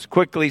fruit comes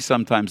quickly,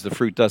 sometimes the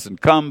fruit doesn't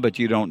come, but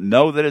you don't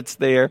know that it's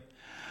there.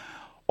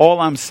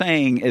 All I'm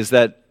saying is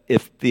that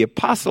if the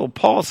Apostle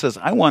Paul says,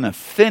 I want to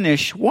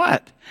finish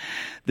what?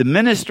 The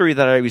ministry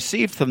that I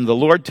received from the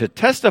Lord to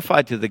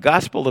testify to the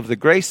gospel of the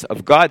grace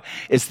of God.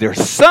 Is there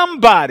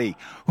somebody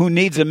who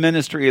needs a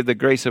ministry of the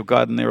grace of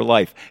God in their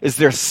life? Is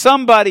there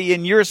somebody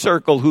in your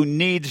circle who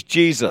needs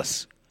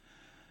Jesus?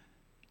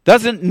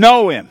 Doesn't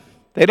know Him.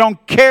 They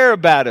don't care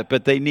about it,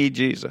 but they need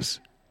Jesus.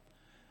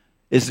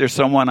 Is there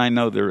someone? I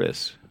know there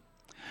is.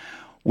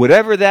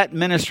 Whatever that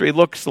ministry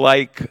looks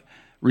like,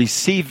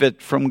 receive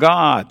it from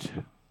God.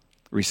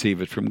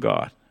 Receive it from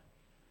God.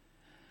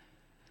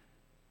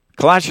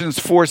 Colossians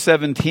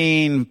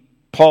 4:17,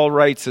 Paul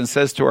writes and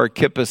says to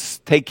Archippus,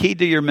 take heed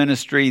to your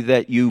ministry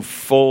that you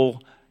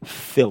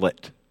fulfill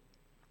it,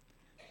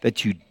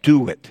 that you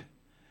do it,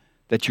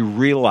 that you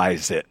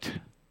realize it,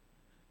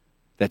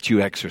 that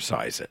you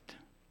exercise it.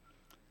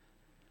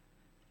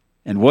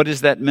 And what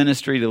is that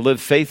ministry? To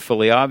live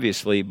faithfully,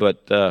 obviously,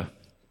 but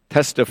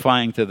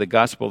testifying to the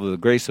gospel of the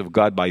grace of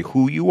God by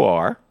who you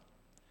are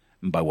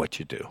and by what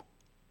you do.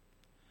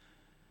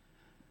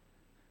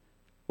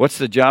 What's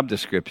the job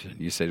description?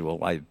 You say, well,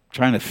 I'm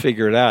trying to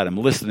figure it out. I'm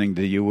listening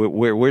to you.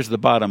 Where's the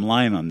bottom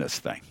line on this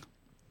thing?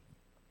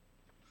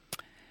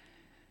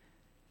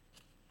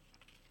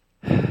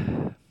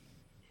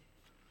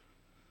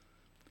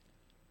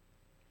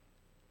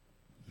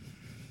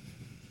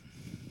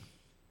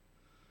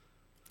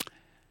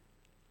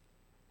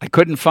 I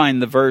couldn't find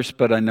the verse,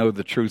 but I know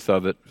the truth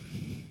of it.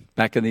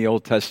 Back in the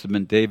Old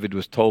Testament, David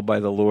was told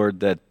by the Lord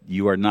that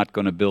you are not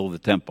going to build the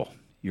temple.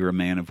 You're a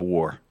man of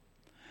war.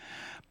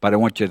 But I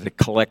want you to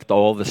collect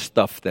all the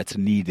stuff that's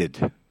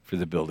needed for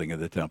the building of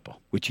the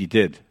temple, which he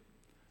did.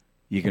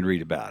 You can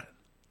read about it.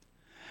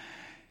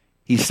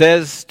 He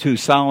says to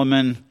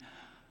Solomon,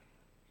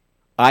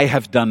 I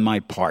have done my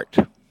part.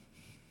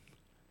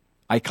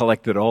 I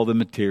collected all the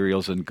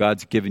materials, and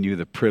God's given you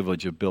the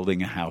privilege of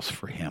building a house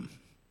for him.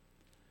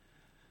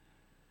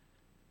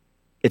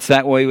 It's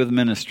that way with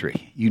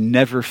ministry. You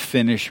never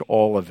finish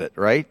all of it,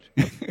 right?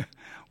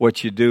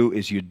 What you do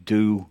is you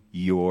do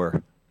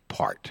your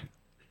part.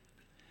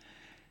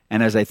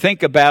 And as I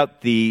think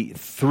about the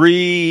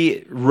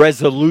 3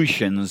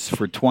 resolutions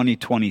for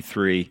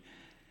 2023,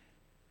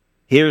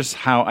 here's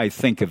how I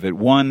think of it.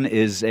 1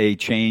 is a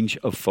change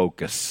of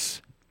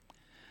focus.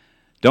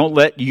 Don't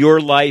let your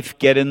life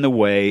get in the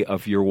way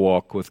of your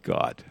walk with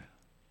God.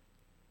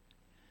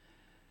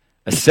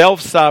 A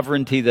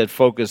self-sovereignty that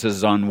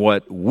focuses on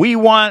what we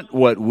want,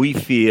 what we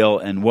feel,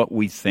 and what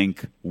we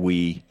think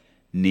we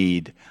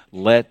need.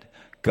 Let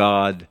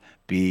God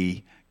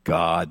be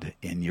God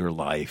in your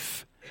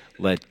life.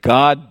 Let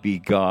God be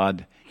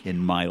God in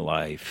my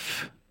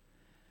life.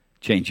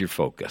 Change your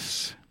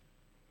focus.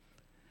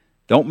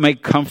 Don't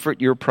make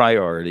comfort your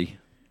priority.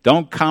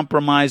 Don't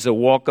compromise a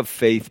walk of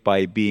faith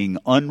by being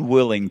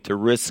unwilling to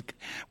risk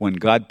when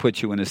God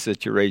puts you in a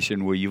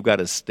situation where you've got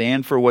to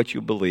stand for what you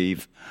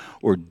believe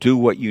or do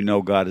what you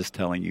know God is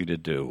telling you to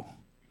do.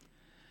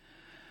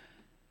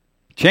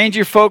 Change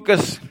your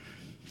focus.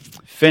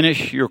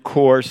 Finish your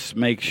course.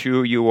 Make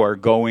sure you are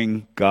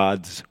going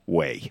God's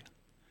way.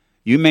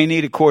 You may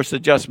need a course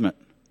adjustment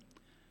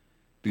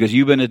because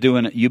you've been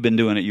doing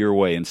it your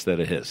way instead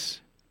of his.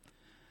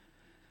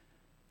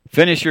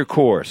 Finish your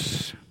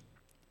course.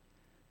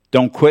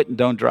 Don't quit and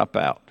don't drop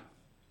out.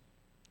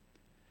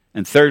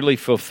 And thirdly,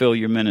 fulfill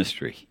your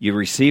ministry. You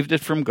received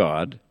it from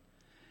God,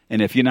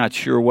 and if you're not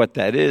sure what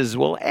that is,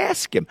 well,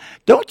 ask him.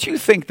 Don't you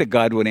think that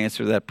God would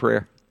answer that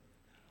prayer?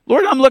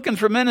 Lord, I'm looking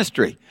for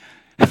ministry.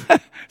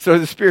 So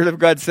the Spirit of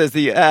God says to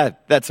you,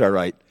 that's all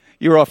right.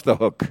 You're off the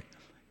hook.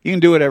 You can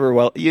do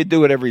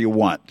whatever you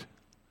want.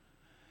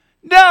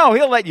 No,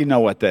 he'll let you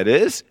know what that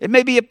is. It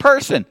may be a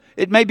person.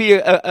 It may be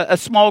a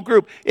small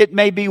group. It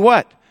may be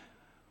what?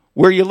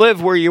 Where you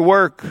live, where you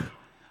work.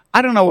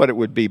 I don't know what it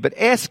would be, but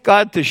ask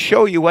God to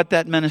show you what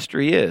that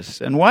ministry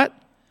is. And what?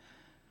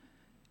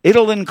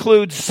 It'll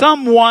include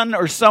someone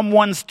or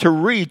someone's to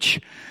reach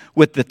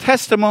with the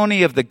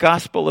testimony of the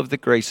gospel of the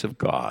grace of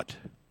God.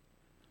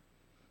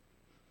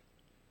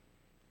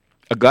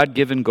 A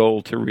God-given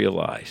goal to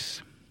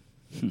realize.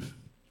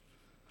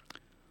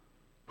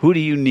 Who do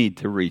you need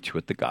to reach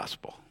with the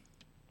gospel?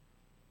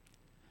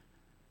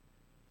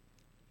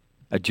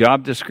 A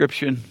job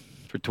description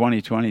for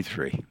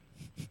 2023.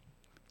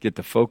 Get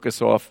the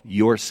focus off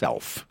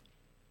yourself.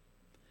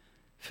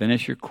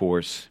 Finish your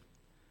course.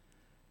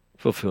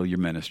 Fulfill your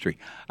ministry.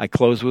 I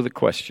close with a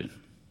question.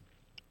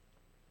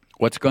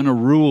 What's going to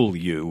rule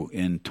you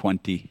in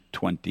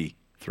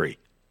 2023?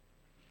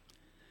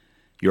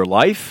 Your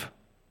life,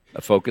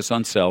 a focus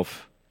on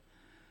self,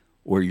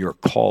 or your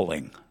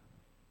calling?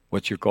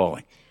 What's your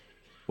calling?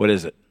 What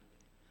is it?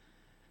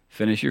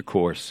 Finish your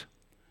course.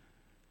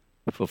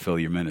 Fulfill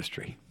your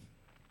ministry.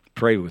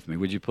 Pray with me,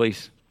 would you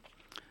please?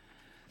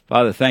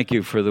 Father, thank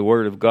you for the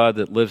word of God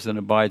that lives and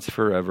abides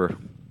forever.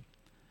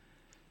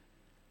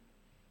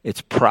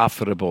 It's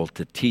profitable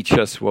to teach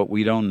us what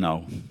we don't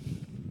know,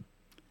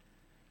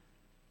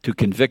 to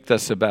convict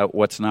us about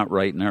what's not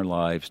right in our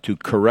lives, to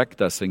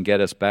correct us and get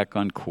us back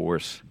on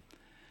course,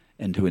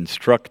 and to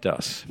instruct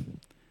us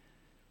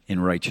in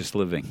righteous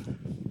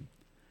living.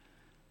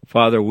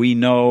 Father, we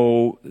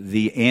know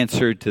the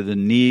answer to the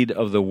need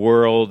of the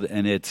world,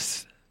 and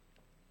it's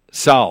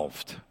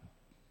solved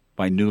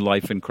by new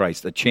life in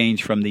Christ, a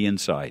change from the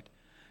inside.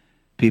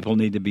 People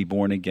need to be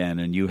born again,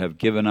 and you have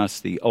given us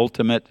the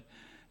ultimate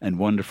and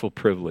wonderful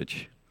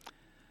privilege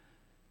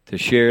to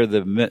share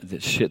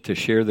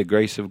the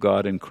grace of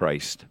God in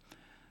Christ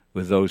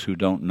with those who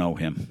don't know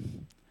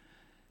him,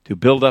 to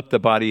build up the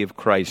body of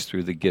Christ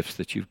through the gifts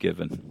that you've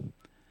given.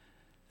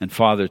 And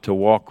Father, to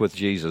walk with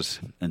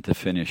Jesus and to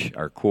finish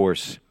our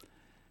course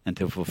and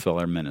to fulfill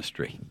our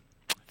ministry.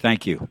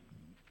 Thank you.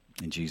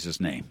 In Jesus'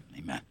 name,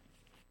 amen.